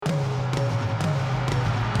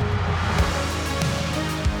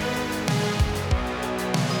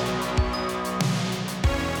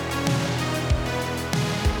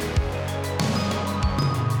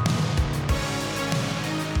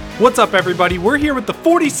What's up, everybody? We're here with the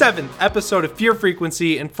 47th episode of Fear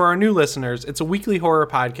Frequency, and for our new listeners, it's a weekly horror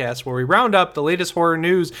podcast where we round up the latest horror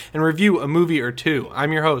news and review a movie or two.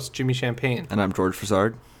 I'm your host, Jimmy Champagne. And I'm George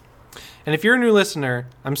Fassard. And if you're a new listener,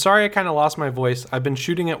 I'm sorry I kind of lost my voice. I've been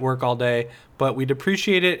shooting at work all day, but we'd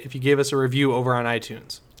appreciate it if you gave us a review over on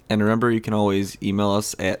iTunes. And remember, you can always email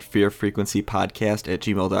us at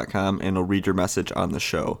fearfrequencypodcast@gmail.com, and we'll read your message on the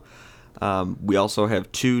show. We also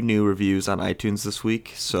have 2 new reviews on iTunes this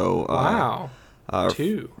week. So wow,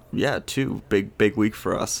 2. Yeah, 2. Big week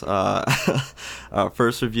for us.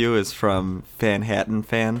 First review is from Fanhattan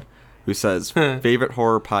Fan, who says, favorite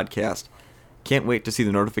horror podcast. Can't wait to see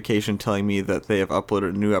the notification telling me that they have uploaded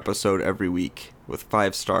a new episode every week with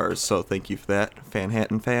 5 stars. So thank you for that,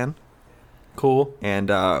 Fanhattan Fan. Cool. And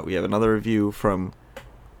we have another review from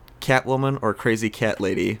Catwoman or Crazy Cat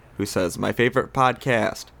Lady, who says, my favorite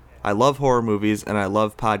podcast. I love horror movies and I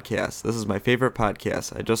love podcasts. This is my favorite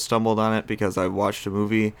podcast. I just stumbled on it because I watched a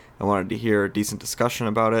movie and wanted to hear a decent discussion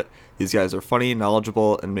about it. These guys are funny,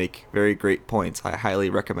 knowledgeable, and make very great points. I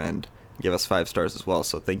highly recommend. Give us 5 stars as well,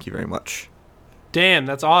 so thank you very much. Damn,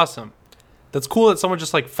 that's awesome. That's cool that someone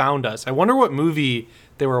just found us. I wonder what movie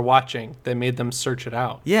they were watching that made them search it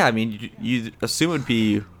out. Yeah, I mean, you'd assume it would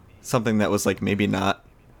be something that was maybe not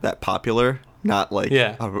that popular. Not like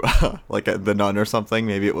The Nun or something.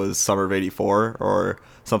 Maybe it was Summer of '84 or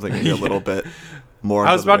something maybe a little bit more.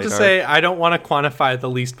 I was about to say, I don't want to quantify the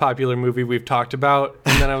least popular movie we've talked about.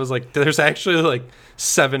 And then I was like, there's actually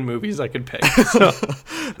 7 movies I could pick. So.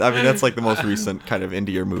 I mean, that's the most recent kind of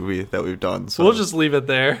indie movie that we've done. So we'll just leave it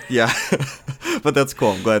there. Yeah. But that's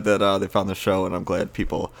cool. I'm glad that they found the show, and I'm glad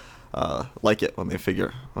people like it when they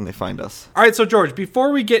find us. All right, so George,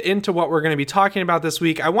 before we get into what we're going to be talking about this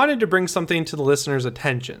week, I wanted to bring something to the listeners'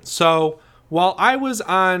 attention. So while I was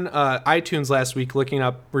on iTunes last week looking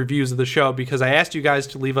up reviews of the show, because I asked you guys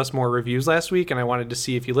to leave us more reviews last week, and I wanted to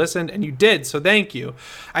see if you listened, and you did, so thank you.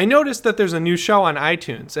 I noticed that there's a new show on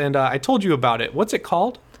iTunes, and I told you about it. What's it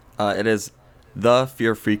called? It is The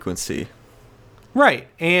Fear Frequency. Right,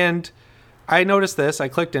 and I noticed this, I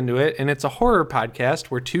clicked into it, and it's a horror podcast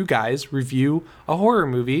where 2 guys review a horror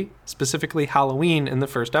movie, specifically Halloween in the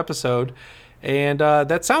first episode, and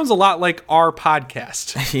that sounds a lot like our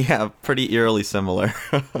podcast. Yeah, pretty eerily similar.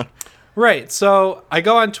 Right, so I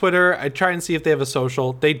go on Twitter, I try and see if they have a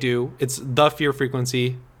social. They do. It's The Fear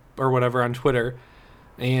Frequency or whatever on Twitter.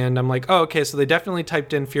 And I'm like, oh, okay, so they definitely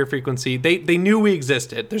typed in Fear Frequency. They knew we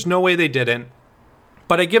existed. There's no way they didn't.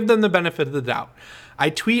 But I give them the benefit of the doubt. I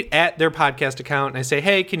tweet at their podcast account and I say,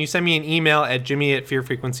 hey, can you send me an email at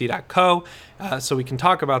jimmy@fearfrequency.co so we can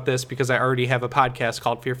talk about this, because I already have a podcast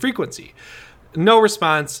called Fear Frequency. No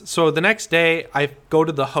response. So the next day I go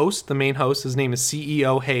to the host, the main host. His name is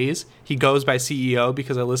CEO Hayes. He goes by CEO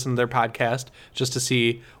because I listened to their podcast just to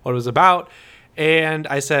see what it was about. And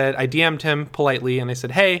I DM'd him politely and I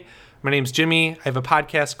said, hey, my name's Jimmy. I have a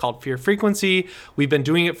podcast called Fear Frequency. We've been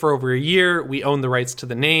doing it for over a year. We own the rights to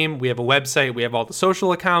the name. We have a website. We have all the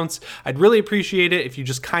social accounts. I'd really appreciate it if you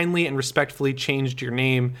just kindly and respectfully changed your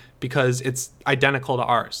name, because it's identical to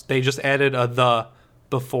ours. They just added a the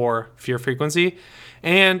before Fear Frequency.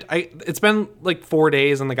 And it's been 4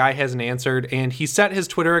 days and the guy hasn't answered. And he set his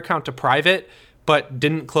Twitter account to private, but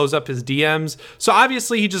didn't close up his DMs. So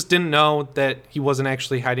obviously he just didn't know that he wasn't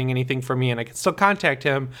actually hiding anything from me, and I could still contact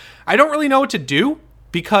him. I don't really know what to do,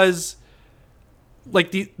 because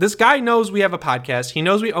this guy knows we have a podcast. He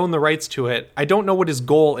knows we own the rights to it. I don't know what his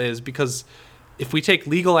goal is, because if we take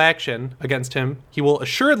legal action against him, he will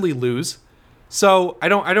assuredly lose. So I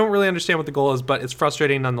don't really understand what the goal is, but it's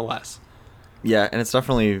frustrating nonetheless. Yeah, and it's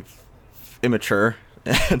definitely immature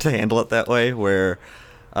to handle it that way, where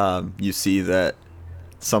you see that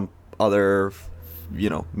some other,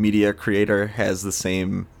 media creator has the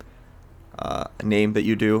same name that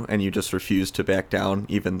you do, and you just refuse to back down,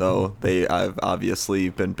 even though they have obviously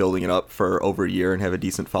been building it up for over a year and have a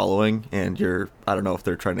decent following. And I don't know if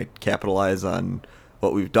they're trying to capitalize on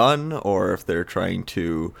what we've done, or if they're trying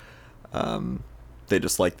to, they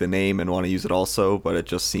just like the name and want to use it also, but it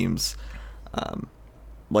just seems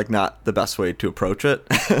not the best way to approach it,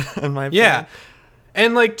 in my opinion. Yeah.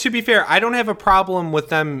 And to be fair, I don't have a problem with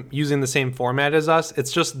them using the same format as us.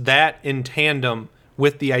 It's just that in tandem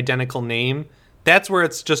with the identical name, that's where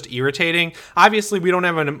it's just irritating. Obviously, we don't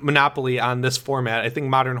have a monopoly on this format. I think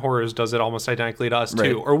Modern Horrors does it almost identically to us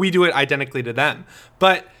too, or we do it identically to them.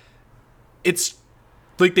 But it's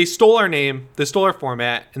they stole our name, they stole our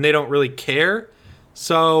format, and they don't really care.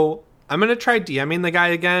 So I'm going to try DMing the guy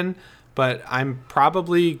again, but I'm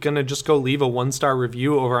probably going to just go leave a 1-star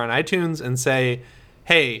review over on iTunes and say,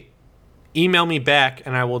 hey, email me back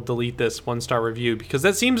and I will delete this 1-star review, because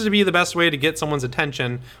that seems to be the best way to get someone's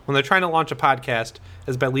attention when they're trying to launch a podcast,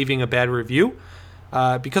 is by leaving a bad review.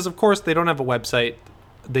 Because, of course, they don't have a website.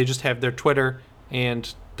 They just have their Twitter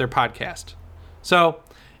and their podcast. So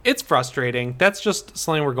it's frustrating. That's just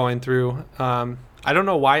something we're going through. I don't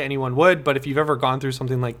know why anyone would, but if you've ever gone through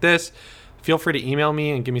something like this, feel free to email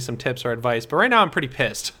me and give me some tips or advice. But right now I'm pretty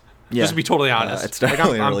pissed. Yeah. Just to be totally honest. It's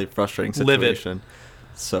definitely a really frustrating situation. Livid.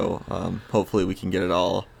 So hopefully we can get it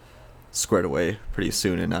all squared away pretty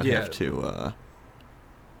soon and not have to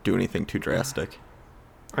do anything too drastic.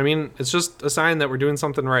 I mean, it's just a sign that we're doing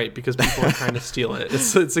something right, because people are trying to steal it.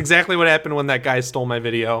 It's exactly what happened when that guy stole my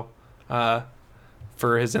video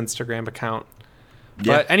for his Instagram account.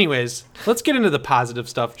 Yeah. But anyways, let's get into the positive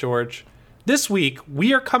stuff, George. This week,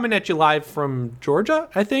 we are coming at you live from Georgia,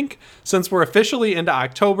 I think. Since we're officially into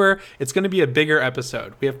October, it's going to be a bigger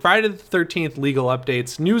episode. We have Friday the 13th legal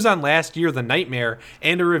updates, news on last year, The Nightmare,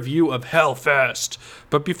 and a review of Hellfest.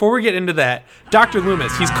 But before we get into that, Dr.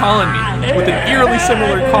 Loomis, he's calling me with an eerily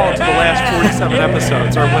similar call to the last 47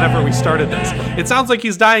 episodes, or whenever we started this. It sounds like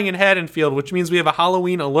he's dying in Haddonfield, which means we have a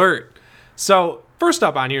Halloween alert. So, first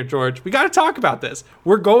up on here, George, we got to talk about this.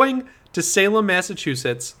 We're going to Salem,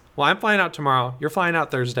 Massachusetts. Well, I'm flying out tomorrow. You're flying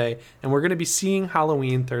out Thursday. And we're going to be seeing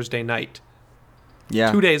Halloween Thursday night.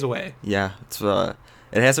 Yeah. 2 days away. Yeah. It's it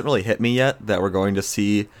hasn't really hit me yet that we're going to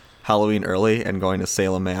see Halloween early and going to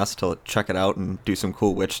Salem, Mass to check it out and do some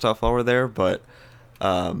cool witch stuff over there. But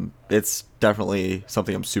it's definitely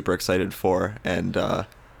something I'm super excited for. And I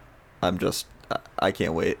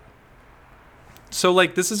can't wait. So,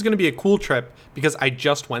 like, this is going to be a cool trip because I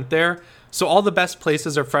just went there. So all the best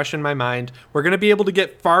places are fresh in my mind. We're going to be able to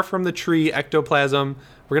get far from the tree ectoplasm.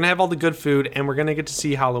 We're going to have all the good food, and we're going to get to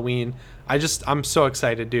see Halloween. I'm so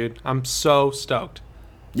excited, dude. I'm so stoked.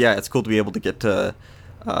 Yeah, it's cool to be able to get to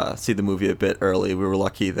see the movie a bit early. We were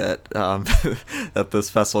lucky that that this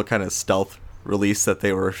festival kind of stealth released that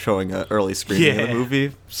they were showing an early screening of the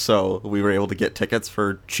movie. So we were able to get tickets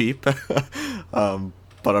for cheap. But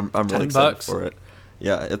I'm really excited for it.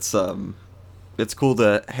 Yeah, it's cool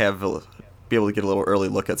to be able to get a little early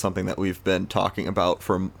look at something that we've been talking about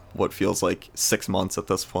for what feels like 6 months at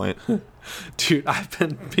this point. Dude, I've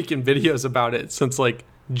been making videos about it since like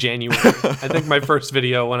January. I think my first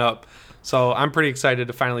video went up. So I'm pretty excited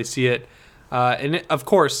to finally see it. And of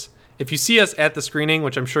course, if you see us at the screening,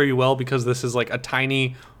 which I'm sure you will because this is like a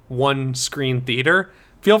tiny one-screen theater,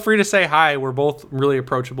 feel free to say hi. We're both really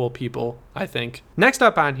approachable people, I think. Next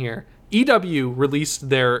up on here, EW released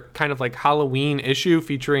their kind of like Halloween issue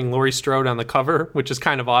featuring Laurie Strode on the cover, which is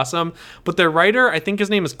kind of awesome. But their writer, I think his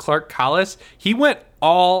name is Clark Collis, he went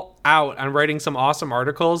all out on writing some awesome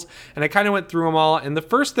articles, and I kind of went through them all. And the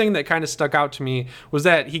first thing that kind of stuck out to me was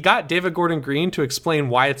that he got David Gordon Green to explain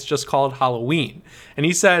why it's just called Halloween. And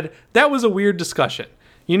he said, that was a weird discussion.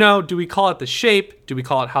 You know, do we call it The Shape? Do we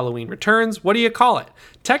call it Halloween Returns? What do you call it?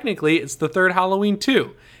 Technically, it's the third Halloween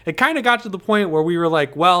too. It kind of got to the point where we were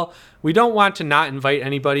like, well, we don't want to not invite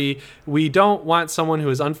anybody. We don't want someone who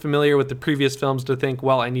is unfamiliar with the previous films to think,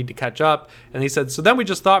 well, I need to catch up. And he said, so then we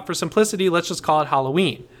just thought for simplicity, let's just call it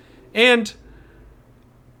Halloween. And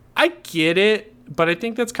I get it, but I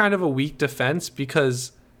think that's kind of a weak defense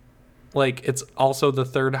because, like, it's also the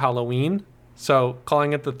third Halloween. So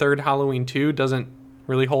calling it the third Halloween 2 doesn't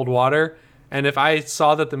really hold water. And if I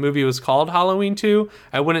saw that the movie was called Halloween 2,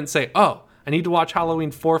 I wouldn't say, oh, I need to watch Halloween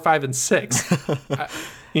 4, 5, and 6.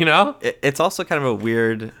 You know? It's also kind of a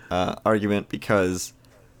weird argument because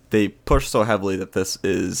they push so heavily that this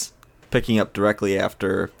is picking up directly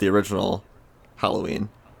after the original Halloween.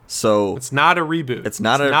 So it's not a reboot. It's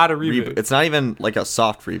not a reboot. It's not even like a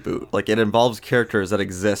soft reboot. Like, it involves characters that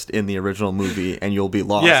exist in the original movie, and you'll be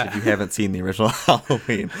lost if you haven't seen the original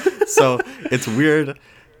Halloween. So it's weird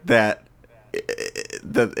that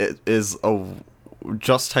it is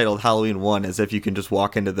just titled Halloween 1, as if you can just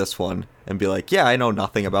walk into this one and be like, yeah, I know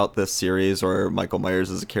nothing about this series or Michael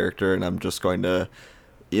Myers as a character, and I'm just going to,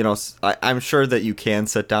 you know, I'm sure that you can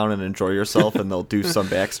sit down and enjoy yourself and they'll do some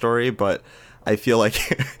backstory, but I feel like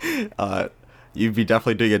you'd be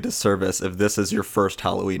definitely doing a disservice if this is your first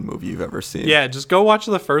Halloween movie you've ever seen. Yeah, just go watch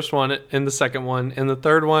the first one and the second one and the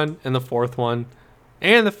third one and the fourth one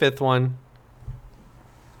and the fifth one,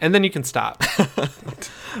 and then you can stop.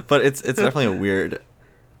 But it's definitely a weird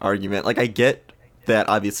argument. Like, I get that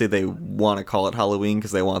obviously they want to call it Halloween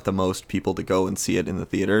because they want the most people to go and see it in the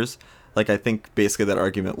theaters. Like, I think basically that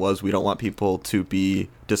argument was we don't want people to be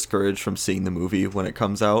discouraged from seeing the movie when it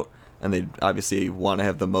comes out, and they obviously want to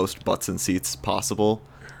have the most butts and seats possible.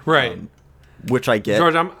 Right. Which I get.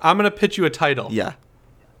 George, I'm going to pitch you a title. Yeah.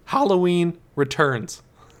 Halloween Returns.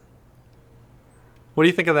 What do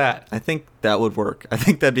you think of that? I think that would work. I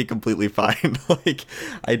think that'd be completely fine. Like,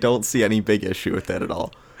 I don't see any big issue with that at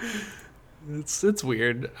all. It's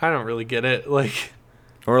weird. I don't really get it. Like,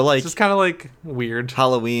 Or like it's just kind of like weird.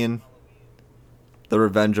 Halloween, The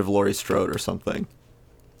Revenge of Laurie Strode or something.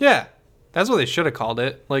 Yeah, that's what they should have called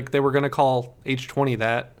it. Like, they were gonna call H20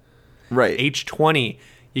 that. Right. H20.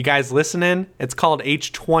 You guys listening? It's called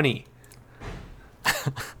H20.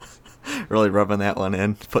 Really rubbing that one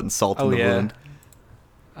in, putting salt in the wound.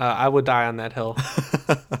 I would die on that hill.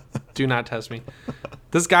 Do not test me.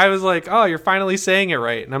 This guy was like, "Oh, you're finally saying it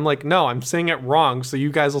right," and I'm like, "No, I'm saying it wrong, so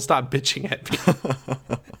you guys will stop bitching at me."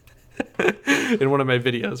 In one of my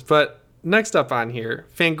videos. But next up on here,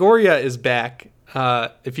 Fangoria is back.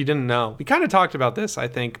 If you didn't know, we kind of talked about this, I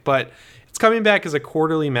think, but it's coming back as a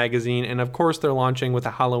quarterly magazine, and of course they're launching with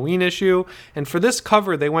a Halloween issue. And for this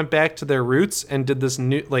cover, they went back to their roots and did this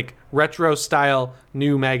new, like, retro style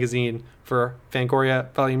new magazine for Fangoria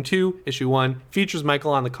Volume 2, Issue 1. Features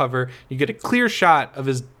Michael on the cover. You get a clear shot of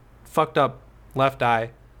his fucked up left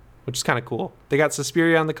eye, which is kind of cool. They got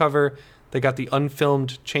Suspiria on the cover. They got the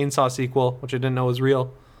unfilmed Chainsaw sequel, which I didn't know was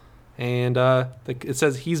real. And it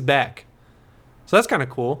says he's back. So that's kind of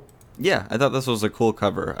cool. Yeah, I thought this was a cool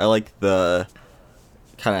cover. I like the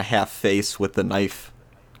kind of half face with the knife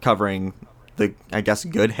covering the, I guess,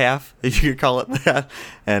 good half, if you could call it that,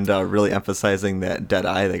 and really emphasizing that dead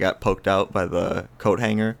eye that got poked out by the coat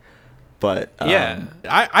hanger. But yeah,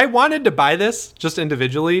 I wanted to buy this just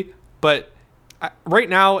individually, but right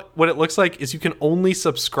now what it looks like is you can only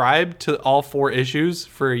subscribe to all 4 issues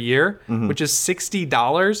for a year, which is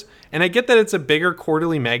 $60. And I get that it's a bigger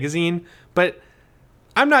quarterly magazine, but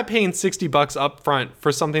I'm not paying $60 up front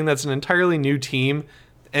for something that's an entirely new team.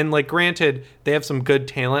 And, like, granted, they have some good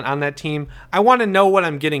talent on that team. I want to know what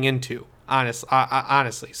I'm getting into,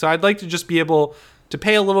 honestly. So I'd like to just be able to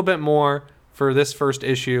pay a little bit more for this first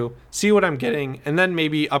issue, see what I'm getting, and then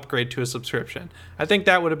maybe upgrade to a subscription. I think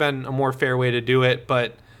that would have been a more fair way to do it,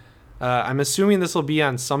 but I'm assuming this will be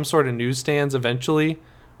on some sort of newsstands eventually,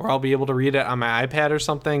 or I'll be able to read it on my iPad or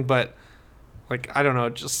something, but, like, I don't know,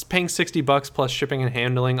 just paying $60 plus shipping and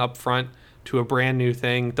handling up front to a brand new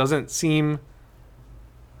thing doesn't seem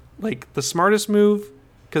like the smartest move,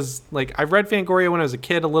 because, like, I've read Fangoria when I was a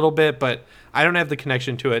kid a little bit, but I don't have the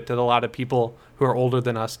connection to it that a lot of people who are older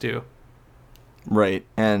than us do. Right,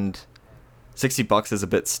 and $60 is a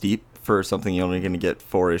bit steep for something you're only going to get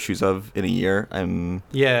 4 issues of in a year.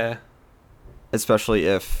 Yeah. Especially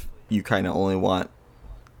if you kind of only want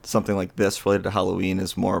something like this related to Halloween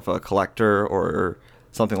as more of a collector or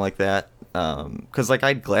something like that. Because, like,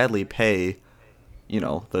 I'd gladly pay, you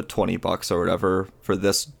know, the $20 or whatever for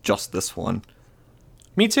just this one.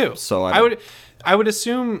 Me too. So I would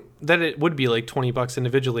assume that it would be like $20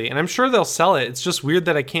 individually, and I'm sure they'll sell it. It's just weird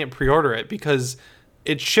that I can't pre-order it because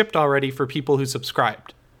it's shipped already for people who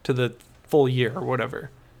subscribed to the full year or whatever.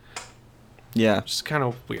 Yeah. Just kind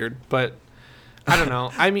of weird, but I don't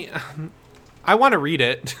know. I mean, I want to read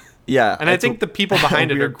it. Yeah. And I think the people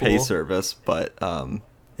behind it are cool. Pay service, but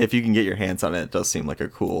if you can get your hands on it, it does seem like a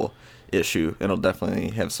cool issue. It'll definitely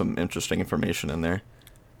have some interesting information in there.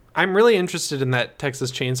 I'm really interested in that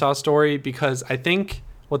Texas Chainsaw story because I think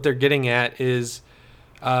what they're getting at is,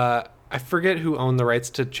 I forget who owned the rights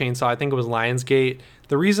to Chainsaw. I think it was Lionsgate.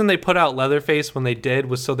 The reason they put out Leatherface when they did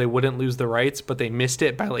was so they wouldn't lose the rights, but they missed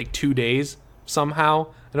it by like 2 days somehow.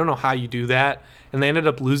 I don't know how you do that. And they ended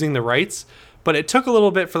up losing the rights. But it took a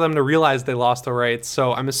little bit for them to realize they lost the rights.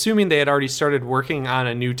 So I'm assuming they had already started working on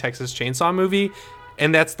a new Texas Chainsaw movie.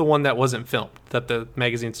 And that's the one that wasn't filmed that the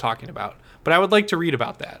magazine's talking about. But I would like to read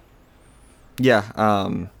about that. Yeah,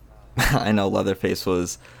 I know Leatherface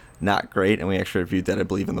was not great, and we actually reviewed that, I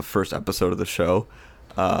believe, in the first episode of the show.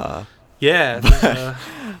 A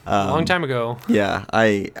long time ago. Yeah,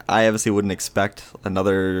 I obviously wouldn't expect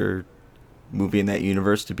another movie in that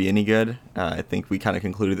universe to be any good. I think we kind of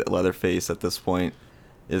concluded that Leatherface at this point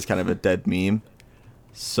is kind of a dead meme.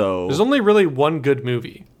 So there's only really one good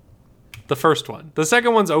movie. The first one. The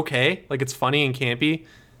second one's okay. Like, it's funny and campy.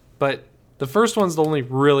 But the first one's the only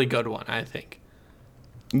really good one, I think.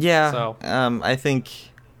 Yeah. So, I think...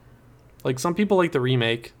 like, some people like the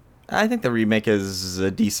remake. I think the remake is a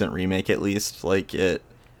decent remake, at least. Like, it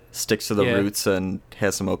sticks to the roots and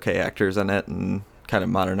has some okay actors in it and kind of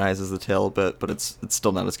modernizes the tale a bit, but it's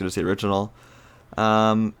still not as good as the original.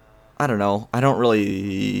 I don't know. I don't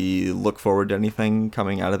really look forward to anything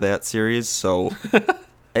coming out of that series, so...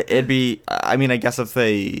 It'd be, I mean, I guess if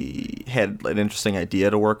they had an interesting idea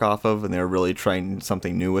to work off of and they were really trying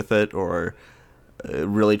something new with it or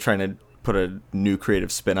really trying to put a new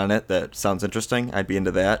creative spin on it that sounds interesting, I'd be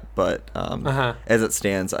into that. But as it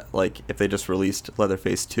stands, like if they just released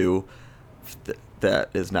Leatherface 2, that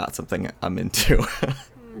is not something I'm into.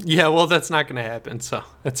 Yeah, well, that's not going to happen, so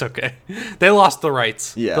it's okay. They lost the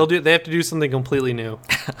rights. Yeah. They have to do something completely new.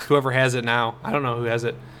 Whoever has it now. I don't know who has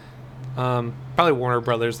it. Probably Warner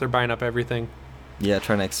Brothers. They're buying up everything. Yeah,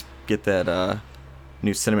 trying to get that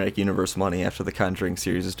new cinematic universe money after the Conjuring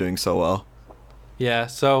series is doing so well. Yeah,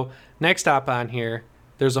 so next up on here,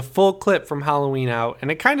 there's a full clip from Halloween out, and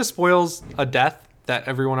it kind of spoils a death that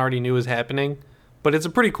everyone already knew was happening, but it's a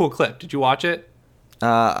pretty cool clip. Did you watch it?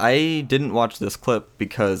 I didn't watch this clip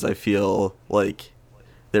because I feel like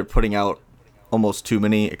they're putting out almost too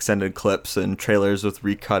many extended clips and trailers with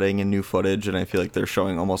recutting and new footage, and I feel like they're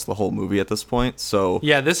showing almost the whole movie at this point. So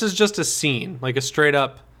yeah, this is just a scene, like a straight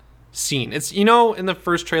up scene. It's, you know, in the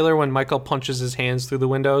first trailer when Michael punches his hands through the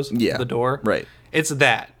windows, the door, right? It's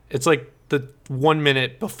that. It's like the 1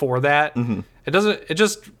 minute before that. There's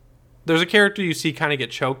a character you see kind of get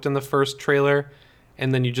choked in the first trailer,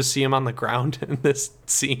 and then you just see him on the ground in this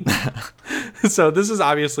scene. So this is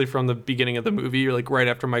obviously from the beginning of the movie. You're like right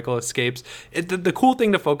after Michael escapes. The cool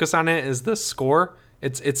thing to focus on it is the score.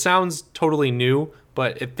 It sounds totally new,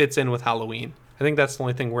 but it fits in with Halloween. I think that's the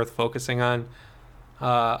only thing worth focusing on.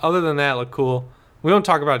 Other than that, it looked cool. We won't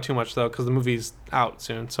talk about it too much though, because the movie's out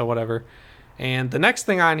soon, so whatever. And the next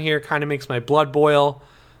thing on here kind of makes my blood boil.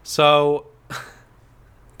 So,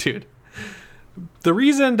 dude, the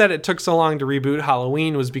reason that it took so long to reboot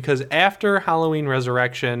Halloween was because after Halloween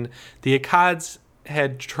Resurrection, the Akkads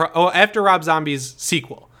had after Rob Zombie's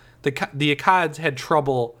sequel, the Akkads had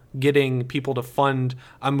trouble getting people to fund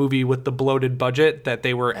a movie with the bloated budget that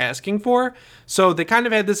they were asking for. So they kind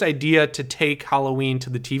of had this idea to take Halloween to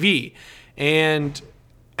the TV. And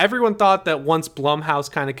everyone thought that once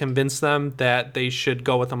Blumhouse kind of convinced them that they should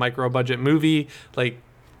go with a micro-budget movie, like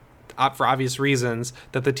for obvious reasons,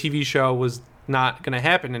 that the TV show was not going to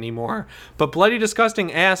happen anymore. But Bloody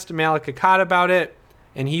Disgusting asked Malik Akkad about it,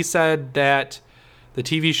 and he said that the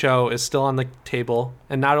TV show is still on the table,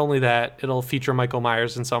 and not only that, it'll feature Michael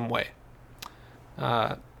Myers in some way.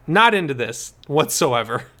 Not into this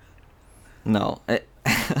whatsoever. No.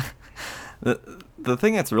 The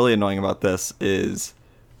thing that's really annoying about this is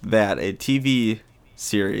that a TV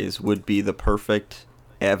series would be the perfect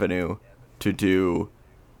avenue to do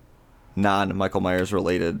non-Michael Myers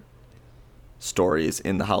related stories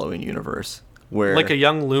in the Halloween universe. Where like a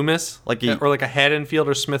Young Loomis, or like a Haddonfield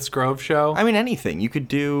or Smith's Grove show. I mean, anything you could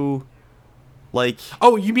do. Like,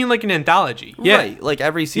 oh, you mean like an anthology? Yeah, right. Like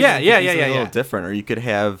every season, could be a little different, or you could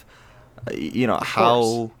have,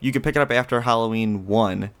 how you could pick it up after Halloween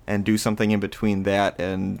 1 and do something in between that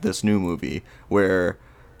and this new movie, where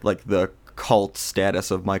like the cult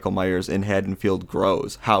status of Michael Myers in Haddonfield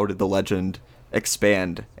grows. How did the legend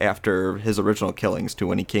expand after his original killings to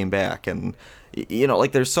when he came back? And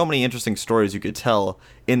like there's so many interesting stories you could tell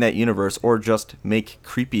in that universe, or just make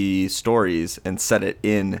creepy stories and set it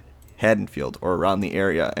in Haddonfield or around the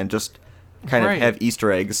area, and just kind of have Easter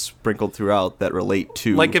eggs sprinkled throughout that relate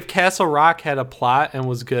to, like if Castle Rock had a plot and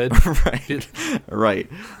was good. right.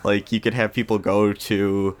 Like you could have people go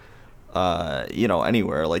to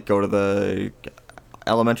anywhere, like go to the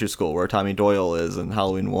elementary school where Tommy Doyle is in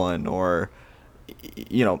Halloween 1, or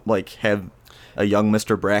like have a young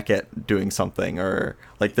Mr. Brackett doing something, or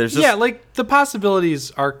like there's just... Yeah, like the possibilities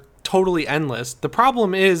are totally endless. The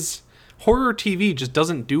problem is horror TV just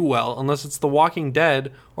doesn't do well unless it's The Walking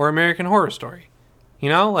Dead or American Horror Story,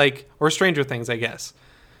 or Stranger Things, I guess.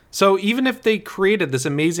 So even if they created this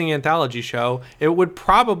amazing anthology show, it would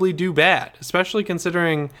probably do bad, especially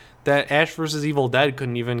considering that Ash vs. Evil Dead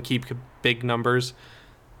couldn't even keep big numbers.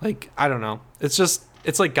 Like, I don't know.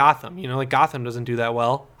 It's like Gotham, like Gotham doesn't do that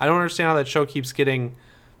well. I don't understand how that show keeps getting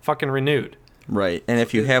fucking renewed. Right, and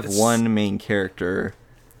if you have one main character,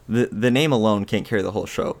 the name alone can't carry the whole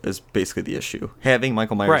show is basically the issue. Having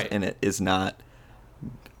Michael Myers in it is not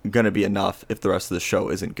going to be enough if the rest of the show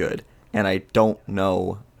isn't good. And I don't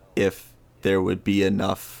know if there would be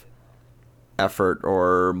enough effort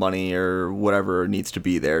or money or whatever needs to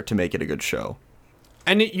be there to make it a good show.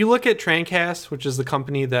 And you look at Trancast, which is the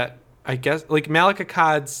company that, I guess, like Malik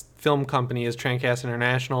Akkad's film company is Trancast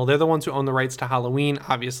International. They're the ones who own the rights to Halloween,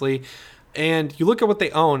 obviously. And you look at what they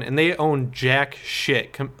own, and they own jack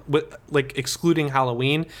shit, excluding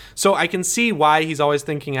Halloween. So I can see why he's always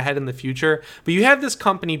thinking ahead in the future. But you have this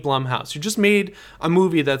company, Blumhouse, who just made a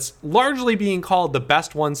movie that's largely being called the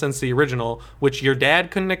best one since the original, which your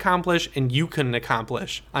dad couldn't accomplish and you couldn't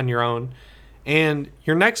accomplish on your own. And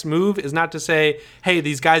your next move is not to say, hey,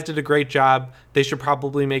 these guys did a great job, they should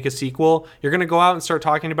probably make a sequel. You're going to go out and start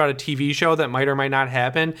talking about a TV show that might or might not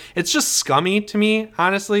happen. It's just scummy to me,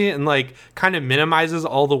 honestly, and like kind of minimizes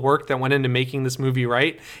all the work that went into making this movie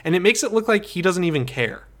right. And it makes it look like he doesn't even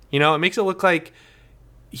care. You know, it makes it look like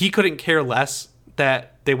he couldn't care less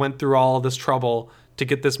that they went through all this trouble to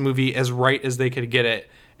get this movie as right as they could get it.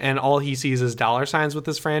 And all he sees is dollar signs with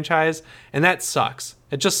this franchise. And that sucks.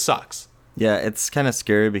 It just sucks. Yeah, it's kind of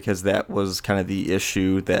scary because that was kind of the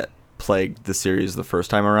issue that plagued the series the first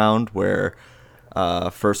time around, where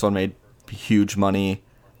first one made huge money.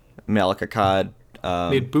 Malik Akkad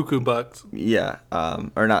made buku bucks. Yeah,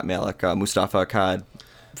 or not Malik, Mustafa Akkad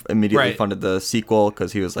immediately funded the sequel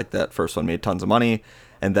because he was like, that first one made tons of money.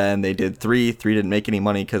 And then they did 3. 3 didn't make any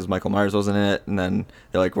money because Michael Myers wasn't in it. And then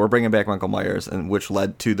they're like, we're bringing back Michael Myers, and which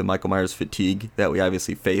led to the Michael Myers fatigue that we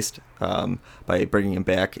obviously faced by bringing him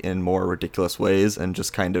back in more ridiculous ways and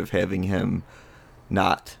just kind of having him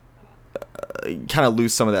not kind of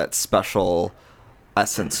lose some of that special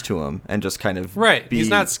essence to him and just kind of be, he's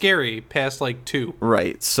not scary past like 2.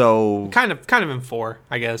 Right. So kind of in 4,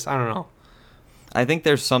 I guess. I don't know. I think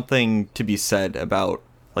there's something to be said about,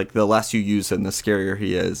 like, the less you use him, the scarier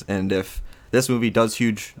he is. And if this movie does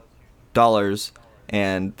huge dollars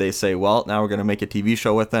and they say, well, now we're going to make a TV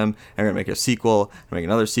show with him, and we're going to make a sequel, and make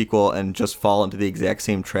another sequel, and just fall into the exact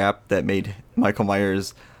same trap that made Michael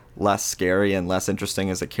Myers less scary and less interesting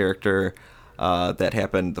as a character that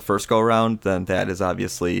happened the first go-around, then that is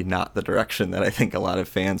obviously not the direction that I think a lot of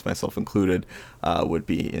fans, myself included, would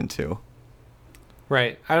be into.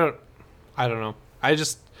 Right. I don't know.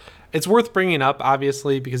 It's worth bringing up,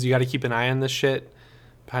 obviously, because you got to keep an eye on this shit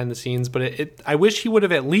behind the scenes. But I wish he would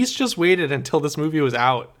have at least just waited until this movie was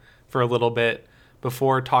out for a little bit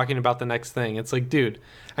before talking about the next thing. It's like, dude.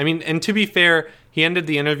 I mean, and to be fair, he ended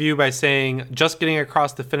the interview by saying, just getting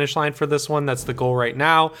across the finish line for this one. That's the goal right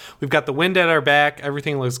now. We've got the wind at our back.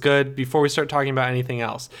 Everything looks good. Before we start talking about anything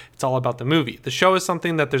else, it's all about the movie. The show is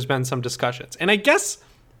something that there's been some discussions. And I guess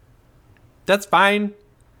that's fine.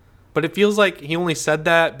 But it feels like he only said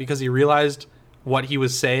that because he realized what he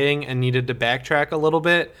was saying and needed to backtrack a little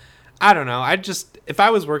bit. I don't know. If I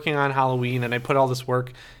was working on Halloween and I put all this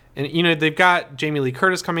work, and, you know, they've got Jamie Lee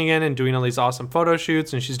Curtis coming in and doing all these awesome photo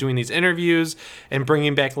shoots, and she's doing these interviews and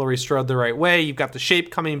bringing back Laurie Strode the right way. You've got The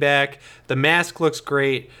Shape coming back. The Mask looks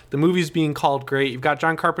great. The movie's being called great. You've got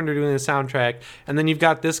John Carpenter doing the soundtrack. And then you've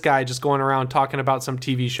got this guy just going around talking about some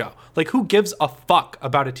TV show. Like, who gives a fuck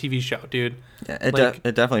about a TV show, dude? Yeah,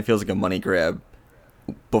 it definitely feels like a money grab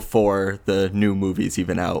before the new movie's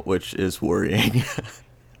even out, which is worrying.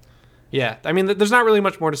 Yeah, I mean, there's not really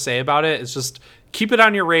much more to say about it. It's just keep it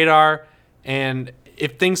on your radar, and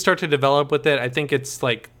if things start to develop with it, I think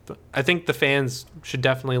the fans should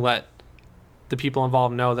definitely let the people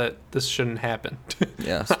involved know that this shouldn't happen.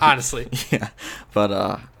 Yeah, honestly. Yeah, but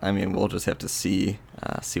I mean, we'll just have to see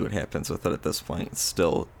what happens with it at this point. It's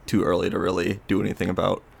still too early to really do anything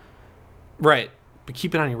about. Right, but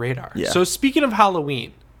keep it on your radar. Yeah. So speaking of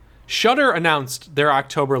Halloween, Shudder announced their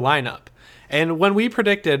October lineup. And when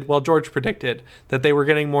George predicted that they were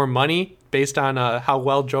getting more money based on how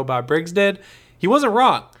well Joe Bob Briggs did, he wasn't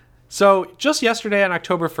wrong. So just yesterday on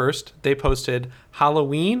October 1st, they posted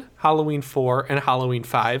Halloween, Halloween 4, and Halloween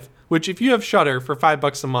 5, which if you have Shudder for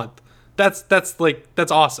 $5 a month,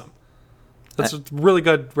 that's awesome. That's really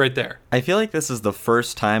good right there. I feel like this is the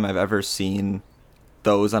first time I've ever seen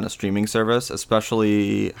those on a streaming service,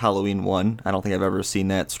 especially Halloween 1. I don't think I've ever seen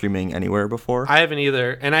that streaming anywhere before. I haven't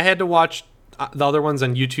either. And I had to watch the other ones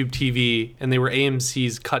on YouTube TV, and they were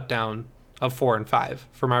AMC's cut down of 4 and 5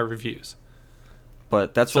 for my reviews.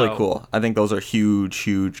 But that's really cool. I think those are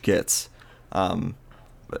huge gets. And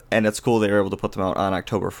it's cool they were able to put them out on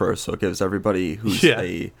October 1st, so it gives everybody who's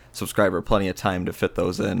a subscriber plenty of time to fit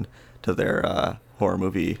those in to their horror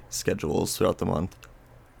movie schedules throughout the month.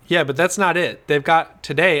 Yeah, but that's not it. They've got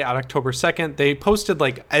today on October 2nd, they posted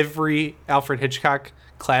like every Alfred Hitchcock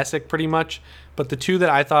classic pretty much, but the two that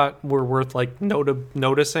I thought were worth like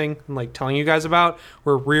noticing and like telling you guys about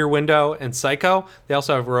were Rear Window and Psycho. They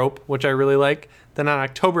also have Rope, which I really like. Then on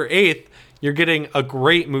October 8th, you're getting a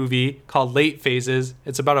great movie called Late Phases.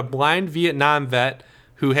 It's about a blind Vietnam vet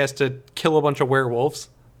who has to kill a bunch of werewolves.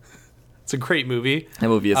 It's a great movie. That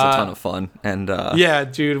movie is a ton of fun. And yeah,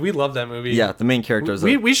 dude, we love that movie. Yeah, the main characters.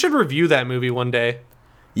 We should review that movie one day.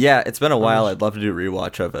 Yeah, it's been a while. I'd love to do a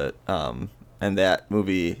rewatch of it. And that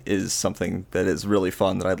movie is something that is really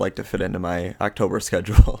fun that I'd like to fit into my October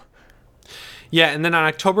schedule. Yeah, and then on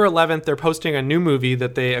October 11th, they're posting a new movie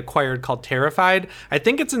that they acquired called Terrified. I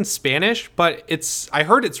think it's in Spanish, but I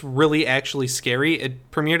heard it's really actually scary. It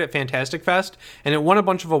premiered at Fantastic Fest, and it won a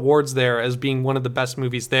bunch of awards there as being one of the best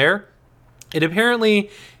movies there. It apparently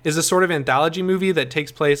is a sort of anthology movie that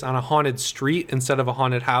takes place on a haunted street instead of a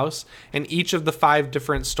haunted house, and each of the 5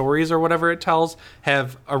 different stories or whatever it tells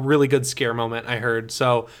have a really good scare moment, I heard.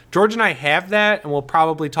 So George and I have that, and we'll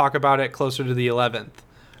probably talk about it closer to the 11th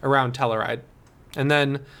around Telluride. And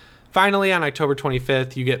then finally on October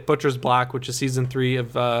 25th, you get Butcher's Block, which is season 3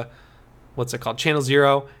 of what's it called? Channel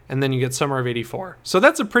Zero, and then you get Summer of '84. So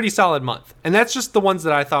that's a pretty solid month. And that's just the ones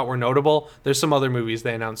that I thought were notable. There's some other movies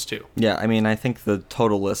they announced too. Yeah, I mean, I think the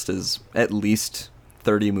total list is at least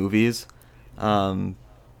 30 movies that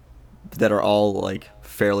are all like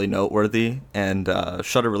fairly noteworthy. And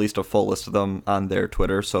Shudder released a full list of them on their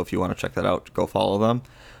Twitter, so if you want to check that out, go follow them.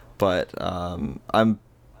 But I'm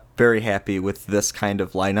very happy with this kind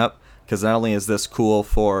of lineup, because not only is this cool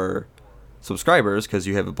for subscribers, because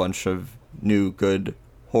you have a bunch of new good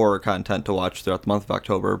horror content to watch throughout the month of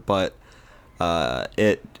October, but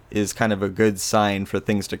it is kind of a good sign for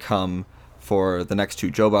things to come for the next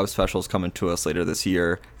 2 Joe Bob specials coming to us later this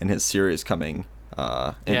year, and his series coming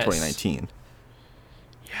in 2019.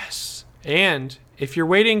 Yes. And if you're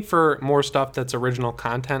waiting for more stuff that's original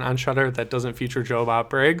content on Shudder that doesn't feature Joe Bob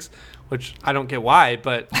Briggs, which I don't get why,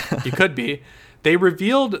 but you could be, they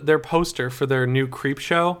revealed their poster for their new Creep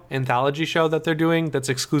Show anthology show that they're doing that's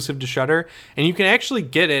exclusive to Shudder, and you can actually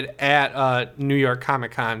get it at New York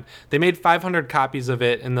Comic Con. They made 500 copies of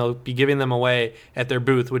it, and they'll be giving them away at their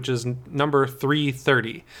booth, which is number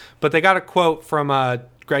 330. But they got a quote from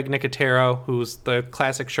Greg Nicotero, who's the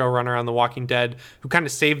classic showrunner on The Walking Dead, who kind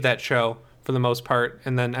of saved that show for the most part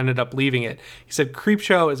and then ended up leaving it. He said, "Creep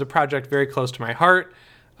Show is a project very close to my heart."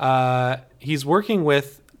 He's working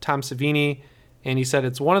with Tom Savini, and he said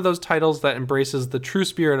it's one of those titles that embraces the true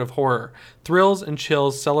spirit of horror, thrills and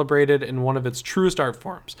chills celebrated in one of its truest art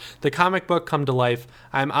forms, the comic book come to life.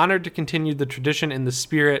 I am honored to continue the tradition in the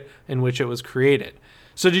spirit in which it was created.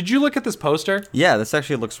 So did you look at this poster? Yeah, this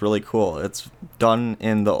actually looks really cool. It's done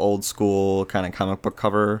in the old school kind of comic book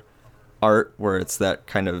cover art, where it's that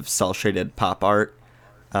kind of cel-shaded pop art.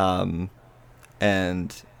 And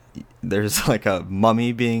there's like a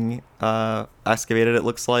mummy being excavated, it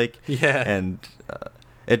looks like. Yeah. And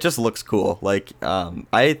it just looks cool. Like,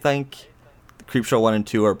 I think Creepshow 1 and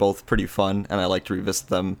 2 are both pretty fun, and I like to revisit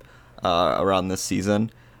them around this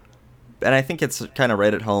season. And I think it's kind of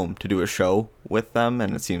right at home to do a show with them,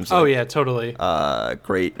 and it seems like, oh yeah, totally.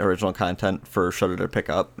 Great original content for Shudder to pick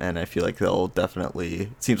up, and I feel like they'll definitely,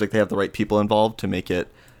 it seems like they have the right people involved to make it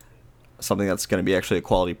something that's going to be actually a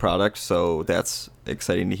quality product, so that's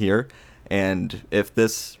exciting to hear. And if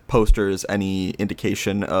this poster is any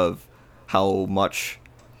indication of how much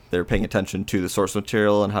they're paying attention to the source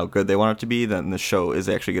material and how good they want it to be, then the show is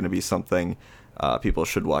actually going to be something people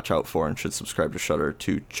should watch out for and should subscribe to Shudder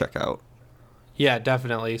to check out. Yeah,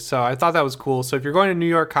 definitely. So I thought that was cool. So if you're going to New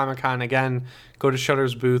York Comic Con, again, go to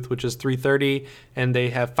Shudder's booth, which is 330, and they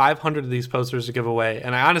have 500 of these posters to give away.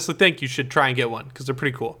 And I honestly think you should try and get one because they're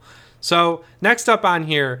pretty cool. So next up on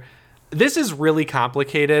here, this is really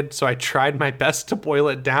complicated, so I tried my best to boil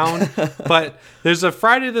it down. But there's a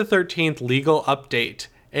Friday the 13th legal update.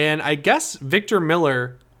 And I guess Victor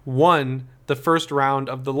Miller won the first round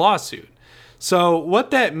of the lawsuit. So what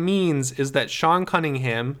that means is that Sean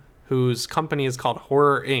Cunningham, whose company is called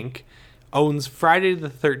Horror Inc., owns Friday the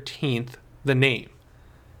 13th, the name.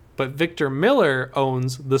 But Victor Miller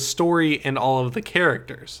owns the story and all of the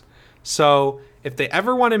characters. So if they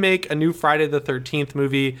ever want to make a new Friday the 13th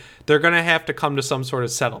movie, they're going to have to come to some sort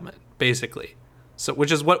of settlement, basically. So,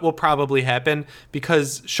 which is what will probably happen,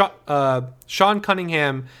 because Sean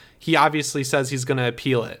Cunningham, he obviously says he's going to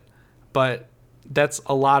appeal it. But that's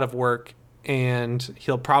a lot of work, and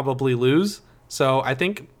he'll probably lose. So I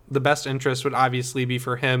think the best interest would obviously be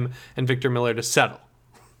for him and Victor Miller to settle,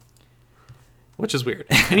 which is weird.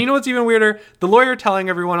 And you know what's even weirder? The lawyer telling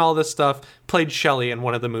everyone all this stuff played Shelley in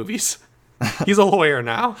one of the movies. He's a lawyer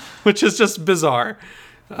now, which is just bizarre.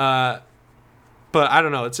 But I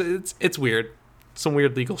don't know. It's weird. Some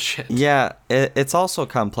weird legal shit. Yeah, it's also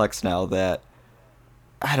complex now that,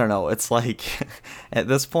 I don't know, it's like at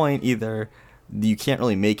this point either you can't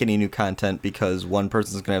really make any new content because one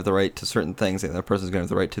person's going to have the right to certain things and the other person's going to have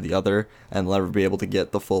the right to the other, and they'll never be able to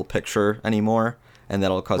get the full picture anymore, and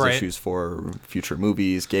that'll cause issues for future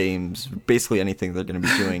movies, games, basically anything they're going to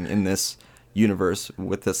be doing in this universe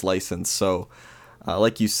with this license. So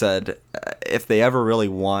like you said, if they ever really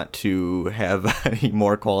want to have any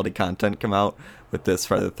more quality content come out with this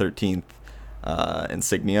Friday the 13th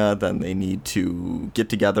insignia, then they need to get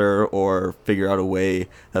together or figure out a way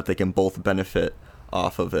that they can both benefit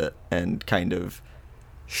off of it and kind of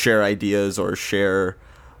share ideas or share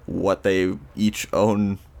what they each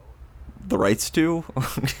own the rights to.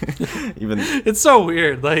 Even It's so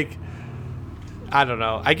weird. Like, I don't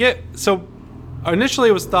know. So initially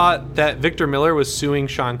it was thought that Victor Miller was suing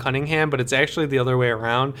Sean Cunningham, but it's actually the other way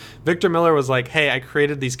around. Victor Miller was like, hey, I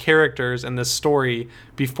created these characters and this story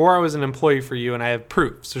before I was an employee for you, and I have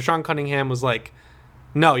proof. So Sean Cunningham was like,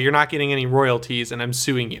 no, you're not getting any royalties, and I'm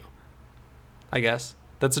suing you. I guess.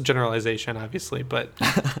 That's a generalization, obviously, but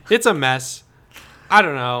it's a mess. I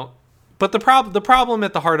don't know. But the problem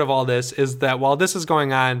at the heart of all this is that while this is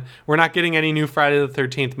going on, we're not getting any new Friday the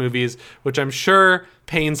 13th movies, which I'm sure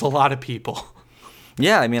pains a lot of people.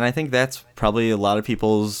 Yeah, I mean, I think that's probably a lot of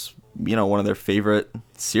people's, one of their favorite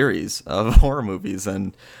series of horror movies.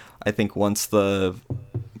 And I think once the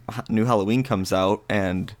new Halloween comes out,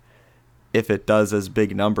 and if it does as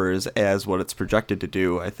big numbers as what it's projected to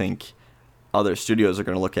do, I think other studios are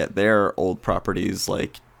going to look at their old properties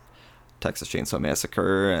like Texas Chainsaw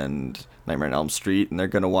Massacre and Nightmare on Elm Street, and they're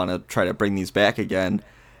going to want to try to bring these back again.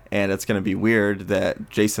 And it's going to be weird that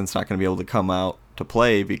Jason's not going to be able to come out to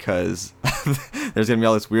play because there's going to be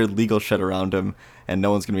all this weird legal shit around him, and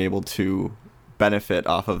no one's going to be able to benefit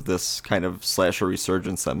off of this kind of slasher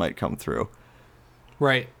resurgence that might come through.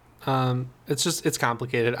 Right. It's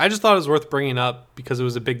complicated. I just thought it was worth bringing up because it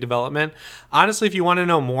was a big development. Honestly, if you want to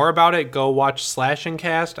know more about it, go watch Slash and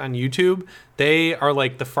Cast on YouTube. They are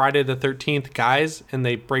like the Friday the 13th guys, and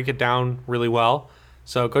they break it down really well.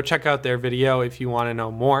 So go check out their video if you want to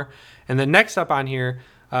know more. And then next up on here,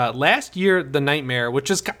 last year, The Nightmare,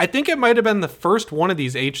 which is, I think it might have been the first one of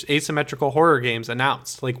these asymmetrical horror games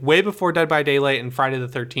announced, like way before Dead by Daylight and Friday the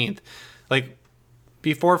 13th. Like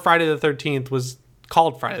before Friday the 13th was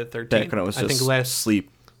called Friday the 13th. Back when it was I just think last sleep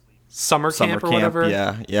summer camp or whatever.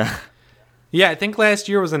 Yeah. Yeah, I think last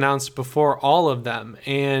year was announced before all of them,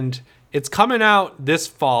 and it's coming out this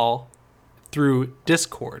fall through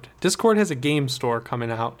Discord. Discord has a game store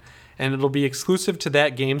coming out, and it'll be exclusive to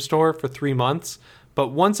that game store for 3 months. But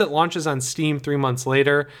once it launches on Steam 3 months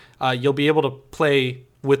later, you'll be able to play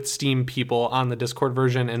with Steam people on the Discord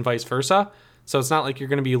version and vice versa. So it's not like you're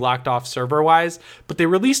going to be locked off server-wise. But they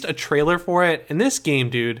released a trailer for it, and this game,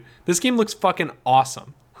 dude, this game looks fucking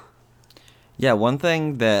awesome. Yeah, one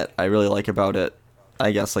thing that I really like about it,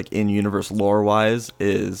 I guess, like in-universe lore-wise,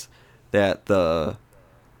 is that the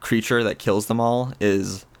creature that kills them all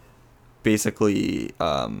is basically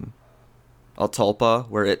a tulpa,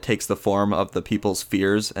 where it takes the form of the people's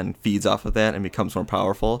fears and feeds off of that and becomes more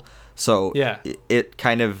powerful. So yeah, it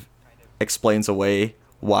kind of explains away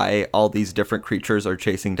why all these different creatures are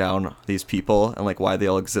chasing down these people and like why they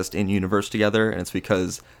all exist in universe together. And it's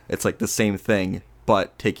because it's like the same thing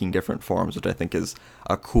but taking different forms, which I think is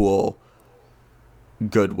a cool,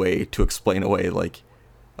 good way to explain away like,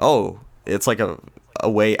 oh, it's like a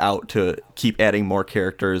way out to keep adding more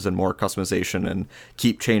characters and more customization and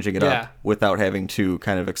keep changing it up without having to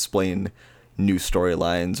kind of explain new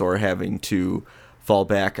storylines or having to fall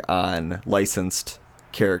back on licensed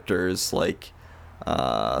characters like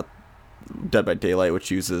Dead by Daylight,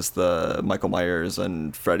 which uses the Michael Myers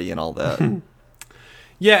and Freddy and all that.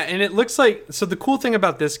 Yeah, and it looks like, so the cool thing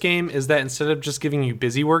about this game is that instead of just giving you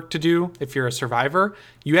busy work to do if you're a survivor,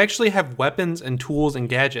 you actually have weapons and tools and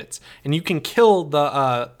gadgets, and you can kill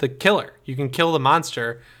the killer. You can kill the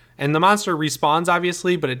monster, and the monster respawns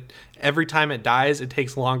obviously, but every time it dies, it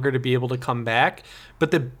takes longer to be able to come back.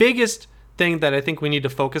 But the biggest thing that I think we need to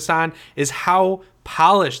focus on is how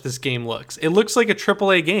polished this game looks. It looks like a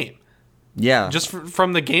AAA game. Yeah. Just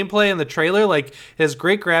from the gameplay and the trailer, like it has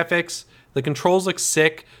great graphics. The controls look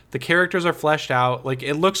sick. The characters are fleshed out. Like,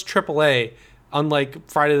 it looks AAA, unlike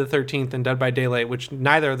Friday the 13th and Dead by Daylight, which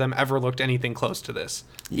neither of them ever looked anything close to this,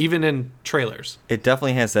 even in trailers. It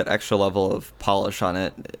definitely has that extra level of polish on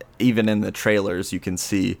it. Even in the trailers, you can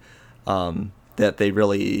see that they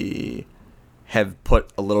really have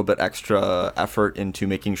put a little bit extra effort into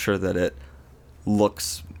making sure that it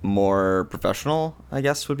looks more professional, I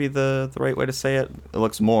guess would be the right way to say it. It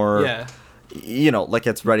looks more... Yeah. Like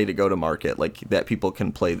it's ready to go to market, like that people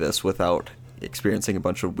can play this without experiencing a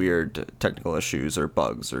bunch of weird technical issues or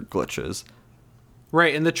bugs or glitches.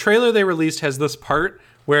 Right, and the trailer they released has this part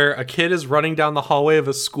where a kid is running down the hallway of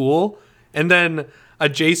a school, and then a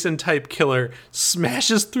Jason-type killer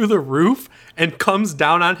smashes through the roof and comes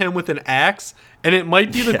down on him with an axe, and it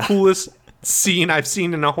might be the coolest scene I've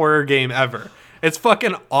seen in a horror game ever. It's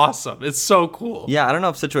fucking awesome. It's so cool. Yeah, I don't know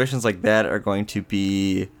if situations like that are going to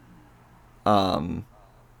be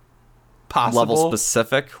possible. level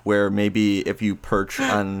specific, where maybe if you perch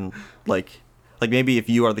on like maybe if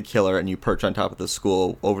you are the killer and you perch on top of the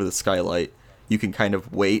school over the skylight, you can kind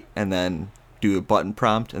of wait and then do a button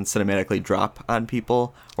prompt and cinematically drop on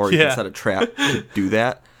people, or you can set a trap to do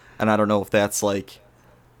that. And I don't know if that's like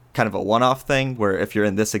kind of a one-off thing where if you're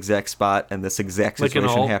in this exact spot and this exact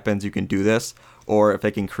situation happens, you can do this, or if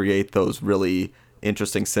they can create those really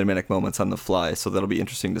interesting cinematic moments on the fly. So that'll be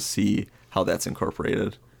interesting to see how that's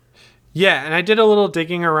incorporated. Yeah, and I did a little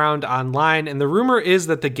digging around online, and the rumor is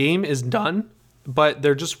that the game is done, but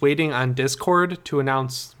they're just waiting on Discord to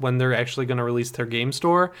announce when they're actually going to release their game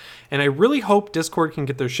store. And I really hope Discord can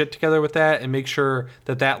get their shit together with that and make sure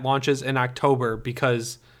that that launches in October,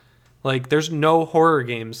 because like there's no horror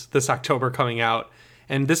games this October coming out.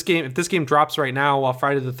 And this game, if this game drops right now while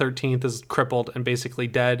Friday the 13th is crippled and basically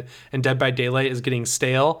dead, and Dead by Daylight is getting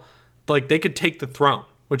stale, like they could take the throne,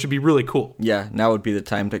 which would be really cool. Yeah, now would be the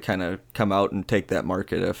time to kind of come out and take that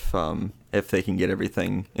market if they can get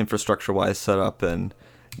everything infrastructure-wise set up and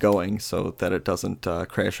going so that it doesn't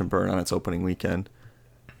crash and burn on its opening weekend.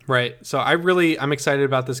 Right. So I'm excited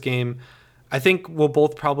about this game. I think we'll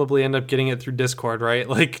both probably end up getting it through Discord, right?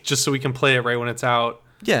 Like, just so we can play it right when it's out.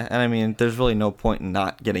 Yeah, and I mean, there's really no point in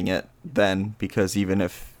not getting it then, because even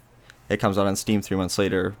if it comes out on Steam 3 months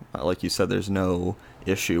later, like you said, there's no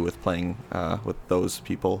issue with playing with those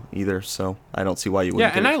people either. So I don't see why you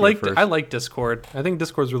wouldn't. Yeah, and I like Discord. I think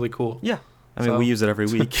Discord's really cool. Yeah, I mean, we use it every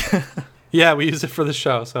week. Yeah, we use it for the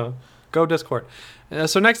show. So go Discord.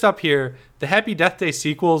 So next up here, the Happy Death Day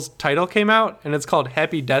sequel's title came out, and it's called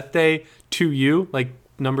Happy Death Day 2U, like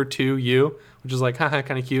number 2U, which is like haha,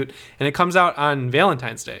 kind of cute. And it comes out on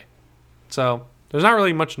Valentine's Day. So there's not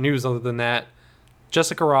really much news other than that.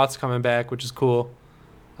 Jessica Roth's coming back, which is cool.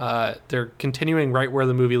 They're continuing right where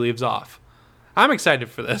the movie leaves off. I'm excited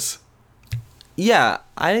for this. Yeah,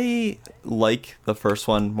 I like the first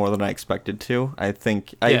one more than I expected to. I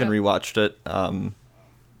think I even rewatched it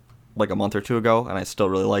like a month or two ago, and I still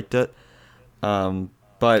really liked it.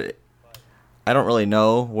 But I don't really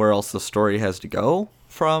know where else the story has to go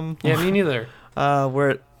from. Yeah, me neither.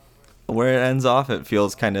 Where it ends off, it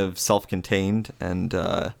feels kind of self-contained and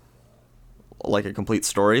like a complete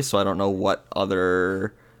story. So I don't know what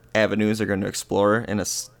other avenues are going to explore in a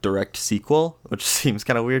direct sequel, which seems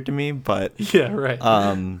kind of weird to me. But yeah, right.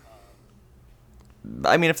 I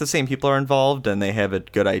mean, if the same people are involved and they have a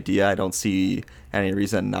good idea, I don't see any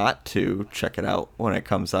reason not to check it out when it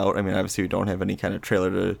comes out. I mean, obviously we don't have any kind of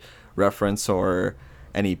trailer to reference or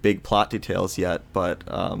any big plot details yet, but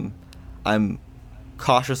I'm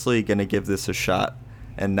cautiously going to give this a shot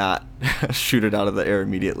and not shoot it out of the air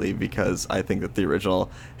immediately, because I think that the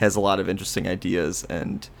original has a lot of interesting ideas,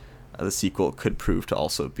 and the sequel could prove to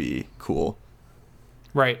also be cool.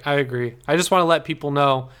 Right, I agree. I just want to let people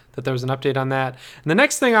know that there was an update on that. And the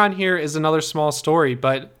next thing on here is another small story,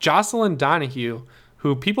 but Jocelyn Donahue,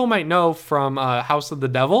 who people might know from House of the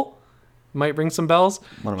Devil, might ring some bells.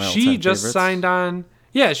 One of my she just favorites. signed on.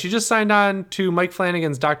 Yeah, she just signed on to Mike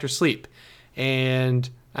Flanagan's Dr. Sleep. And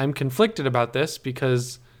I'm conflicted about this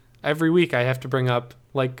because every week I have to bring up,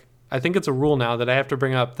 like, I think it's a rule now that I have to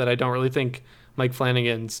bring up that I don't really think Mike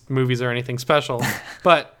Flanagan's movies are anything special.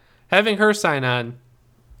 But having her sign on,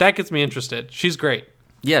 that gets me interested. She's great.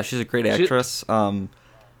 Yeah, she's a great actress.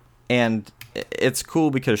 And it's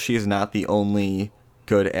cool because she's not the only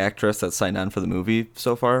good actress that signed on for the movie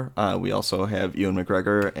so far. We also have Ewan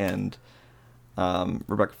McGregor and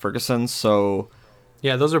Rebecca Ferguson. So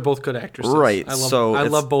yeah, those are both good actresses. Right. I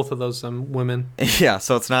love both of those women. Yeah,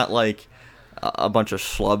 so it's not like a bunch of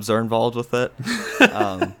schlubs are involved with it.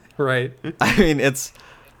 Right. I mean, it's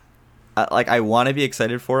like I want to be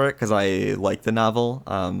excited for it because I like the novel.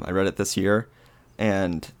 I read it this year,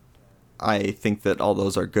 and I think that all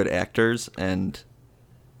those are good actors, and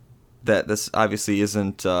that this obviously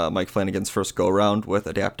isn't Mike Flanagan's first go-around with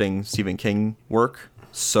adapting Stephen King work.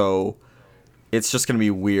 So it's just going to be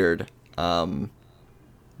weird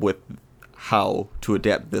with how to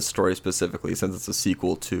adapt this story specifically, since it's a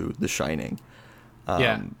sequel to The Shining.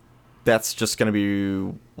 Yeah. That's just going to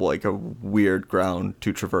be like a weird ground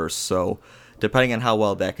to traverse. So depending on how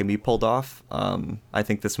well that can be pulled off, I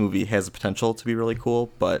think this movie has the potential to be really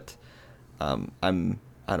cool, but I don't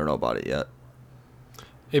know about it yet.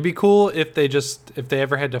 It'd be cool if they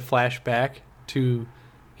ever had to flash back to,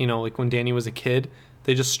 like when Danny was a kid,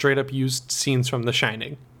 they just straight up used scenes from The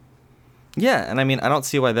Shining. Yeah, and I mean, I don't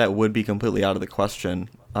see why that would be completely out of the question.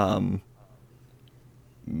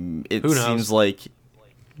 It seems like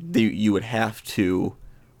you would have to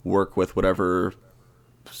work with whatever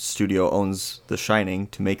studio owns The Shining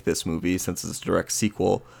to make this movie, since it's a direct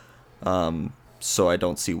sequel. So I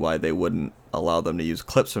don't see why they wouldn't allow them to use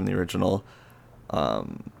clips from the original.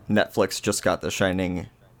 Netflix just got The Shining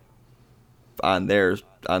on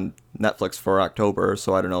Netflix for October,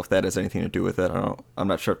 so I don't know if that has anything to do with it. I'm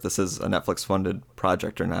not sure if this is a Netflix funded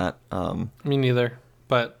project or not. Me neither,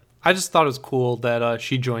 but I just thought it was cool that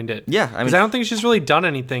she joined it. Yeah, because I don't think she's really done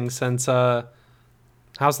anything since House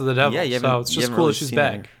of the Devil. Yeah, so it's just cool really that she's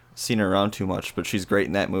back. Seen her around too much, but she's great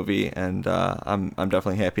in that movie, and I'm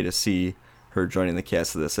definitely happy to see her joining the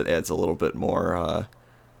cast of this. It adds a little bit more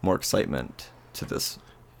excitement to this.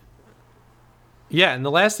 Yeah, and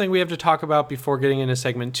the last thing we have to talk about before getting into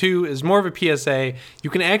segment 2 is more of a PSA. You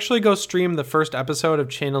can actually go stream the first episode of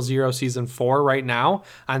Channel Zero Season 4 right now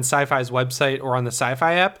on Sci-Fi's website or on the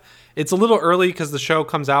Sci-Fi app. It's a little early because the show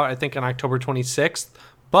comes out, I think, on October 26th,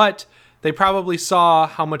 but they probably saw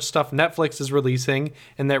how much stuff Netflix is releasing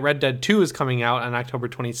and that Red Dead 2 is coming out on October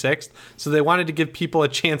 26th, so they wanted to give people a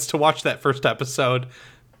chance to watch that first episode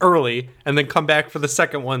early and then come back for the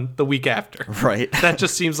second one the week after. Right. That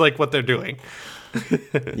just seems like what they're doing.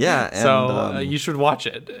 Yeah, and, so you should watch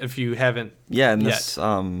it if you haven't. Yeah, and yet. this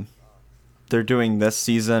they're doing this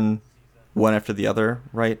season one after the other,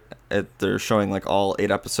 right? They're showing like all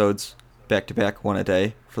 8 episodes back to back, one a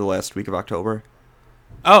day for the last week of October.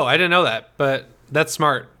 Oh, I didn't know that, but that's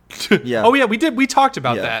smart. Yeah. Oh yeah, we talked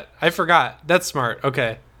about that. I forgot. That's smart.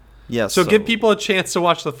 Okay. Yeah. So give people a chance to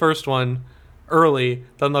watch the first one early,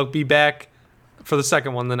 then they'll be back for the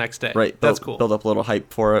second one the next day. Right. That's cool. Build up a little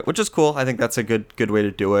hype for it, which is cool. I think that's a good way to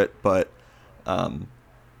do it. But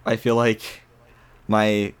I feel like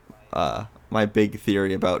my big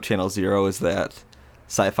theory about Channel Zero is that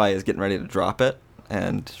Sci-Fi is getting ready to drop it,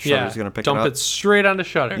 and Shudder's going to pick it up. Dump it straight onto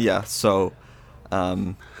Shudder. Yeah. So I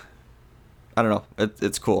don't know.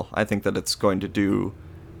 It's cool. I think that it's going to do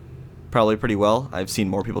probably pretty well. I've seen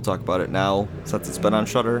more people talk about it now since it's been on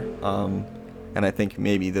Shudder, and I think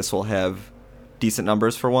maybe this will have decent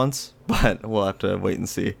numbers for once, but we'll have to wait and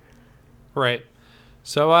see. Right.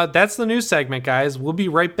 So that's the news segment, guys. We'll be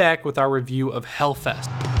right back with our review of Hellfest.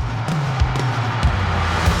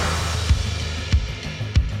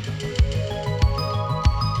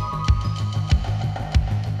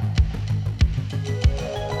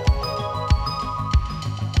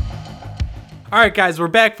 All right, guys, we're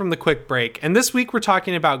back from the quick break, and this week we're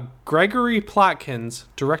talking about Gregory Plotkin's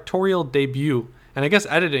directorial debut, and I guess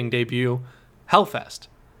editing debut, Hellfest.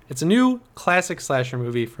 It's a new classic slasher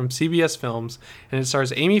movie from CBS Films, and it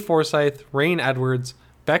stars Amy Forsyth, Rain Edwards,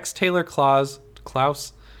 Bex Taylor Klaus,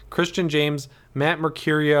 Christian James, Matt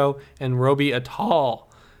Mercurio, and Roby Attal.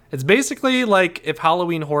 It's basically like if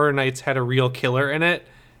Halloween Horror Nights had a real killer in it,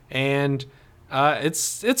 and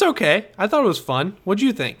it's okay. I thought it was fun. What'd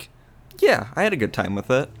you think? Yeah, I had a good time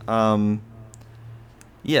with it.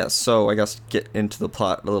 Yeah, so I guess get into the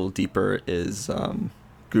plot a little deeper is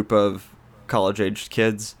group of college-aged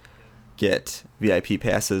kids get VIP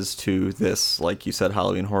passes to this, like you said,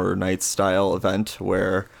 Halloween Horror Nights style event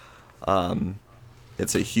where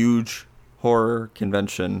it's a huge horror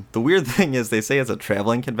convention. The weird thing is they say it's a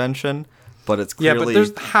traveling convention, but it's clearly but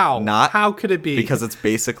there's not. How could it be? Because it's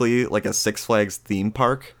basically like a Six Flags theme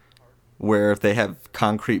park where they have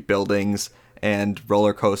concrete buildings and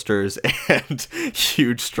roller coasters and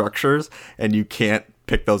huge structures, and you can't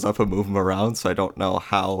pick those up and move them around, so I don't know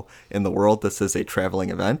how in the world this is a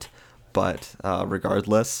traveling event, but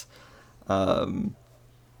regardless,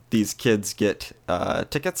 these kids get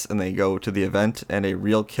tickets and they go to the event, and a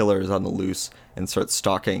real killer is on the loose and starts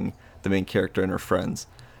stalking the main character and her friends.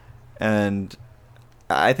 And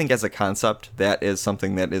I think as a concept, that is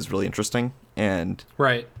something that is really interesting, and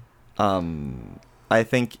right. I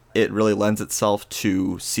think it really lends itself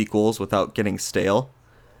to sequels without getting stale,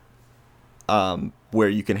 where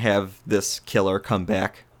you can have this killer come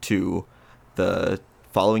back to the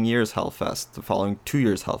following year's Hellfest, the following 2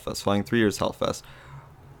 years Hellfest, following 3 years Hellfest,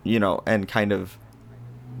 and kind of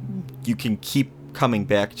you can keep coming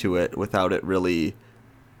back to it without it really,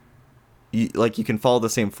 you can follow the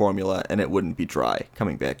same formula and it wouldn't be dry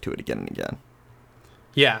coming back to it again and again.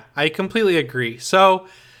 Yeah, I completely agree. So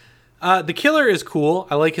the killer is cool.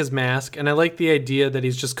 I like his mask, and I like the idea that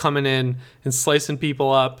he's just coming in and slicing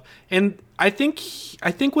people up. And I think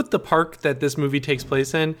with the park that this movie takes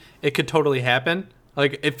place in, it could totally happen.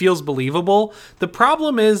 Like, it feels believable. The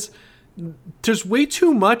problem is there's way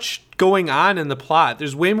too much going on in the plot.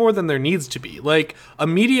 There's way more than there needs to be. Like,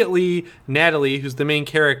 immediately, Natalie, who's the main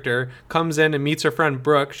character, comes in and meets her friend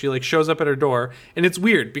Brooke. She, shows up at her door, and it's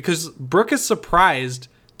weird because Brooke is surprised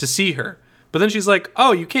to see her. But then she's like,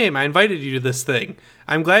 "Oh, you came. I invited you to this thing.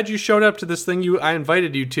 I'm glad you showed up to this thing I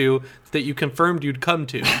invited you to that you confirmed you'd come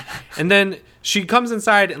to." And then she comes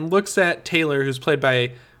inside and looks at Taylor, who's played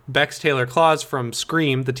by Bex Taylor Claus from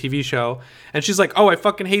Scream, the TV show, and she's like, "Oh, I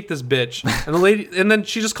fucking hate this bitch." And then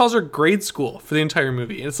she just calls her grade school for the entire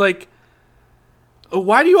movie. And it's like,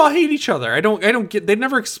 why do you all hate each other? I don't get. They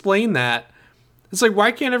never explain that. It's like,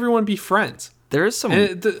 why can't everyone be friends? There's some.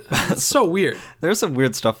 It's so weird. There's some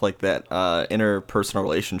weird stuff like that. Interpersonal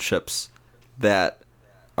relationships that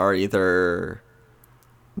are either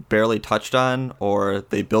barely touched on, or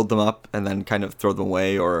they build them up and then kind of throw them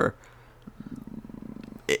away, or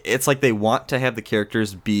it's like they want to have the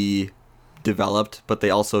characters be developed, but they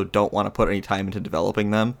also don't want to put any time into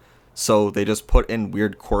developing them. So they just put in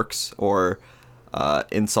weird quirks or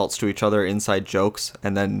insults to each other, inside jokes,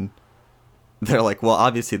 and then they're like, well,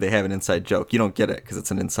 obviously they have an inside joke. You don't get it because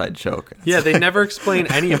it's an inside joke. Yeah, they never explain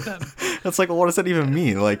any of them. It's like, well, what does that even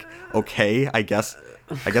mean? Like, okay, I guess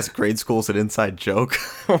grade school's an inside joke.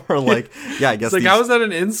 Or like, yeah, I guess. It's like, how is that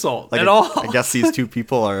an insult like at all? I guess these two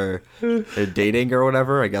people are dating or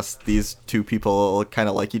whatever. I guess these two people kind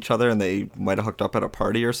of like each other and they might have hooked up at a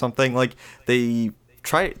party or something. Like, they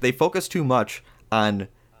focus too much on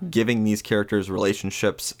giving these characters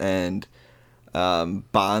relationships and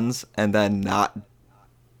bonds, and then not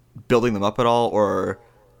building them up at all or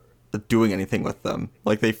doing anything with them.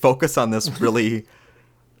 Like, they focus on this really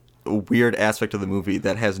weird aspect of the movie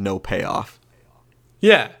that has no payoff.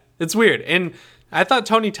 Yeah, it's weird. And I thought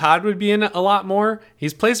Tony Todd would be in it a lot more.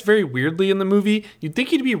 He's placed very weirdly in the movie. You'd think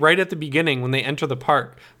he'd be right at the beginning when they enter the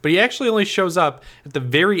park, but he actually only shows up at the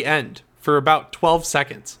very end for about 12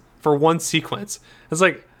 seconds for one sequence. It's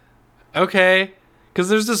like, okay, because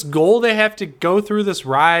there's this goal they have to go through this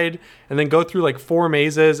ride and then go through like 4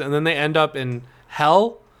 mazes, and then they end up in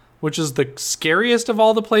hell, which is the scariest of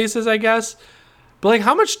all the places, I guess. But like,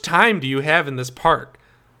 how much time do you have in this park?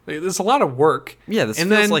 Like, there's a lot of work. Yeah, this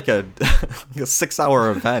feels like a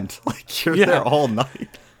 6-hour event. Like, you're there all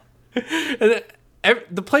night. And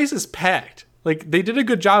the place is packed. Like, they did a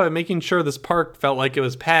good job at making sure this park felt like it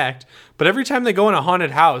was packed. But every time they go in a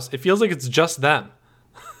haunted house, it feels like it's just them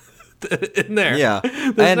in there. Yeah.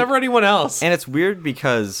 There's never anyone else. And it's weird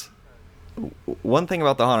because one thing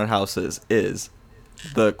about the haunted houses is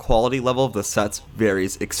the quality level of the sets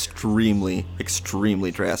varies extremely, extremely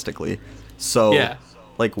drastically. So, yeah.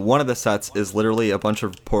 Like, one of the sets is literally a bunch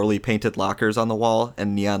of poorly painted lockers on the wall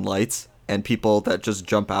and neon lights and people that just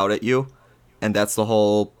jump out at you. And that's the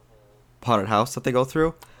whole haunted house that they go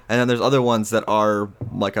through. And then there's other ones that are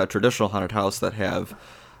like a traditional haunted house that have,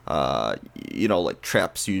 like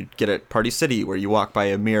traps you get at Party City where you walk by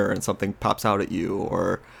a mirror and something pops out at you,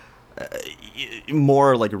 or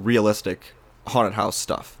more like realistic haunted house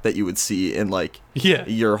stuff that you would see in like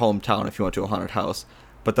your hometown if you went to a haunted house.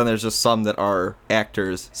 But then there's just some that are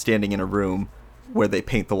actors standing in a room where they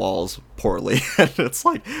paint the walls poorly. And it's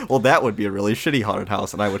like, well, that would be a really shitty haunted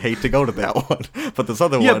house, and I would hate to go to that one. But this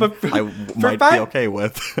other one I might be okay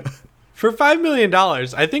with. For $5 million,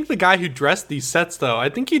 I think the guy who dressed these sets, though, I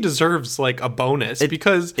think he deserves like a bonus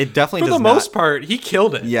because it definitely for the most part, he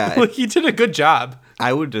killed it. Yeah. Like, he did a good job.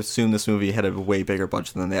 I would assume this movie had a way bigger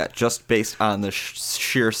budget than that, just based on the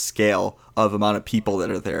sheer scale of amount of people that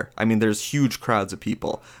are there. I mean, there's huge crowds of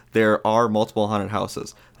people. There are multiple haunted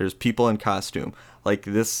houses. There's people in costume. Like,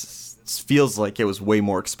 this feels like it was way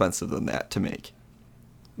more expensive than that to make.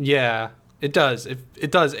 Yeah, it does.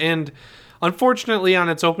 It does. And unfortunately, on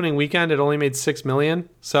its opening weekend, it only made $6 million.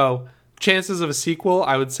 So chances of a sequel,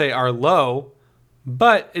 I would say, are low.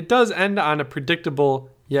 But it does end on a predictable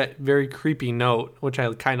yet very creepy note, which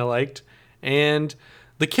I kind of liked. And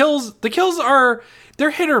the kills are,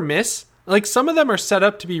 they're hit or miss. Like, some of them are set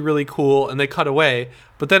up to be really cool and they cut away,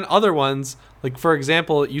 but then other ones, like, for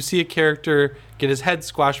example, you see a character get his head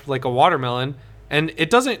squashed with like a watermelon and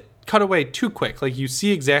it doesn't cut away too quick. Like, you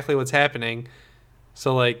see exactly what's happening.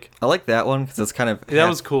 So, like, I like that one because it's kind of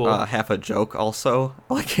was cool. Half a joke also,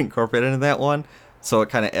 like, incorporated into that one. So it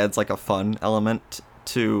kind of adds like a fun element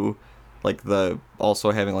to like the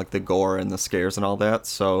also having like the gore and the scares and all that.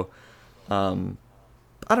 So I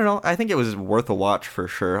don't know. I think it was worth a watch for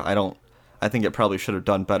sure. I think it probably should have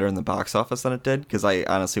done better in the box office than it did, because I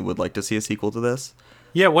honestly would like to see a sequel to this.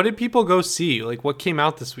 Yeah, what did people go see? Like, what came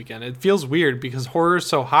out this weekend? It feels weird because horror is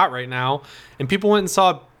so hot right now, and people went and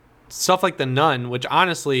saw stuff like The Nun, which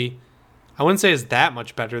honestly, I wouldn't say is that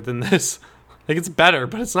much better than this. Like, it's better,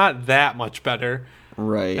 but it's not that much better.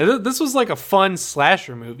 Right. And this was like a fun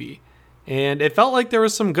slasher movie, and it felt like there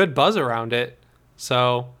was some good buzz around it.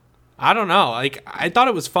 So, I don't know. Like, I thought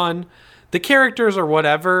it was fun. the characters are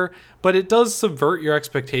whatever, but it does subvert your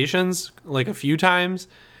expectations like a few times.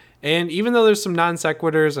 And even though there's some non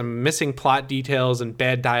sequiturs and missing plot details and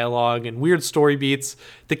bad dialogue and weird story beats,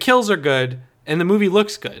 the kills are good and the movie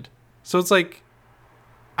looks good. So it's like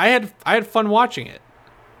I had fun watching it.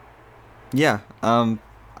 Yeah, I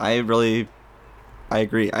agree.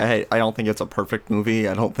 I don't think it's a perfect movie.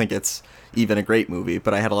 I don't think it's even a great movie,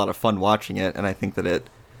 but I had a lot of fun watching it, and I think that it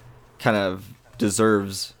kind of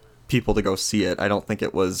deserves people to go see it. I don't think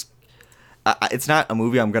it was... it's not a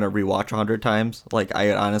movie I'm going to rewatch 100 times. Like,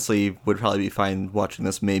 I honestly would probably be fine watching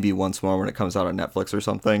this maybe once more when it comes out on Netflix or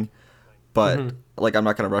something. But, like, I'm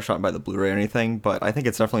not going to rush out and buy the Blu-ray or anything, but I think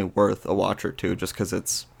it's definitely worth a watch or two just because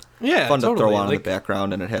it's fun to throw on in the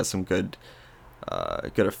background, and it has some good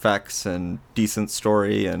effects and decent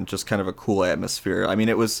story and just kind of a cool atmosphere. I mean,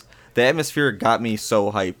 the atmosphere got me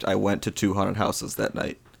so hyped. I went to 2 haunted houses that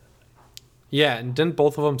night. Yeah, and didn't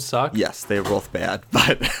both of them suck? Yes, they were both bad,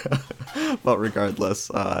 but but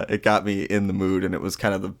regardless, it got me in the mood, and it was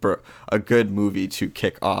kind of a good movie to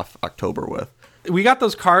kick off October with. We got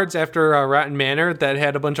those cards after Rotten Manor that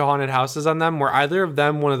had a bunch of haunted houses on them. Were either of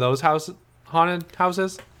them one of those haunted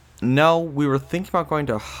houses? No, we were thinking about going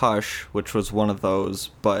to Hush, which was one of those,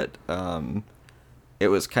 but it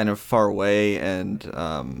was kind of far away,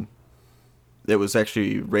 and it was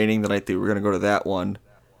actually raining the night that we were going to go to that one.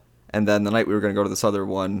 And then the night we were going to go to this other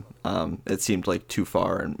one, it seemed like too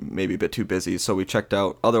far and maybe a bit too busy. So we checked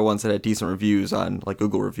out other ones that had decent reviews on like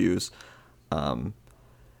Google reviews. And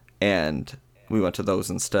we went to those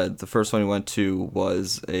instead. The first one we went to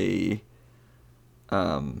was a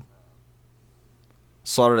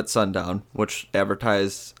Slaughtered at Sundown, which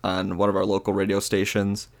advertised on one of our local radio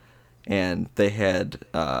stations. And they had,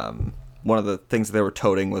 one of the things they were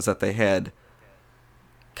toting was that they had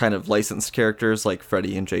kind of licensed characters like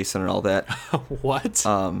Freddy and Jason and all that. What?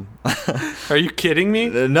 Are you kidding me?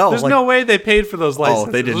 No. There's no way they paid for those licenses.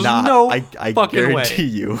 Oh, they did There's not. No I fucking guarantee way.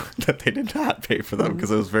 you that they did not pay for them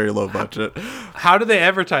because it was very low budget. How did they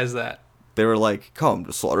advertise that? They were like, come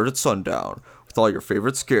to Slaughtered at Sundown with all your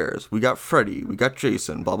favorite scares. We got Freddy, we got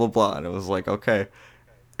Jason, blah, blah, blah. And it was like, okay.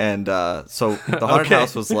 And so the haunted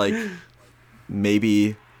house was like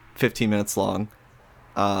maybe 15 minutes long.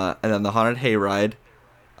 And then the haunted hayride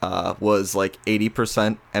was like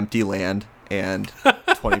 80% empty land and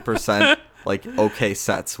 20% like okay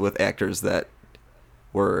sets with actors that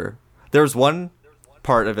were... There was one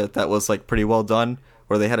part of it that was like pretty well done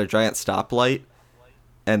where they had a giant stoplight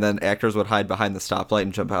and then actors would hide behind the stoplight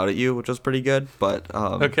and jump out at you, which was pretty good. But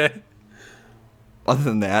okay. Other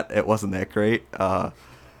than that, it wasn't that great. And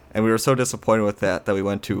we were so disappointed with that we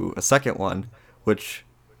went to a second one, which...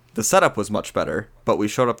 The setup was much better, but we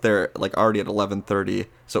showed up there like already at 11:30,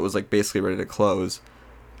 so it was like basically ready to close.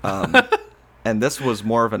 And this was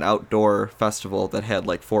more of an outdoor festival that had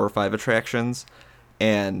like 4 or 5 attractions,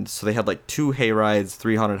 and so they had like 2 hayrides,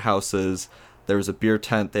 3 haunted houses. There was a beer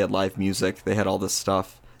tent. They had live music. They had all this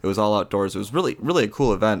stuff. It was all outdoors. It was really, really a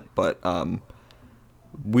cool event. But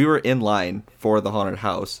we were in line for the haunted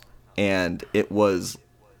house, and it was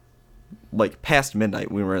like past midnight.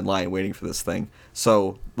 We were in line waiting for this thing.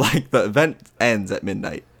 So like the event ends at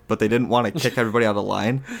midnight, but they didn't want to kick everybody out of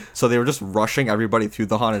line, so they were just rushing everybody through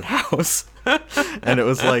the haunted house. And it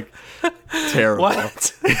was like terrible.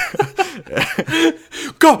 What?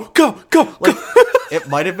 Go. Like, it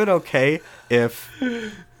might have been okay if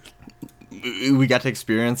we got to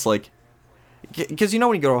experience like, because you know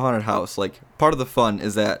when you go to a haunted house, like part of the fun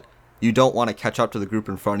is that you don't want to catch up to the group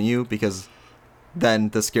in front of you because then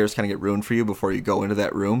the scares kind of get ruined for you before you go into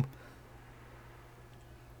that room.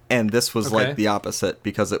 And this was like the opposite,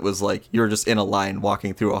 because it was like you're just in a line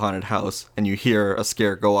walking through a haunted house and you hear a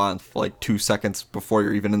scare go on for like 2 seconds before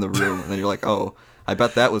you're even in the room. And then you're like, oh, I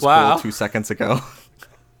bet that was cool 2 seconds ago.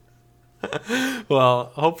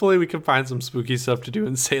 Well, hopefully we can find some spooky stuff to do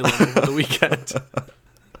in Salem over the weekend.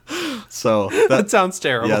 So that sounds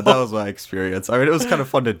terrible. Yeah, that was my experience. I mean, it was kind of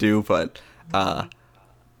fun to do, but I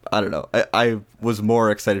don't know. I was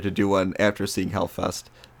more excited to do one after seeing Hellfest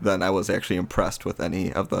than I was actually impressed with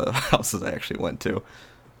any of the houses I actually went to.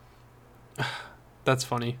 That's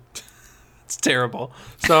funny. It's terrible.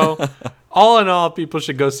 So, all in all, people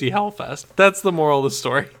should go see Hellfest. That's the moral of the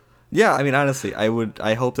story. Yeah, I mean, honestly,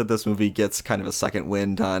 I hope that this movie gets kind of a second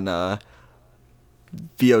wind on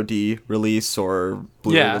VOD release or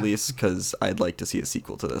Blu-ray release, because I'd like to see a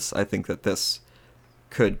sequel to this. I think that this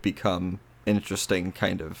could become an interesting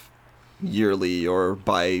kind of yearly or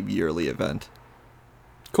bi-yearly event.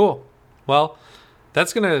 Cool. Well,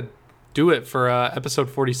 that's going to do it for episode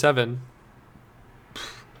 47.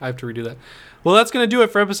 I have to redo that. Well, that's going to do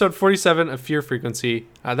it for episode 47 of Fear Frequency.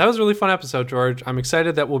 That was a really fun episode, George. I'm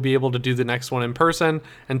excited that we'll be able to do the next one in person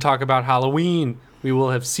and talk about Halloween. We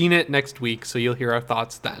will have seen it next week, so you'll hear our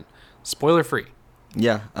thoughts then. Spoiler free.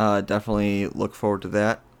 Yeah, definitely look forward to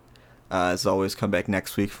that. As always, come back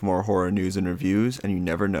next week for more horror news and reviews, and you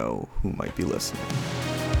never know who might be listening.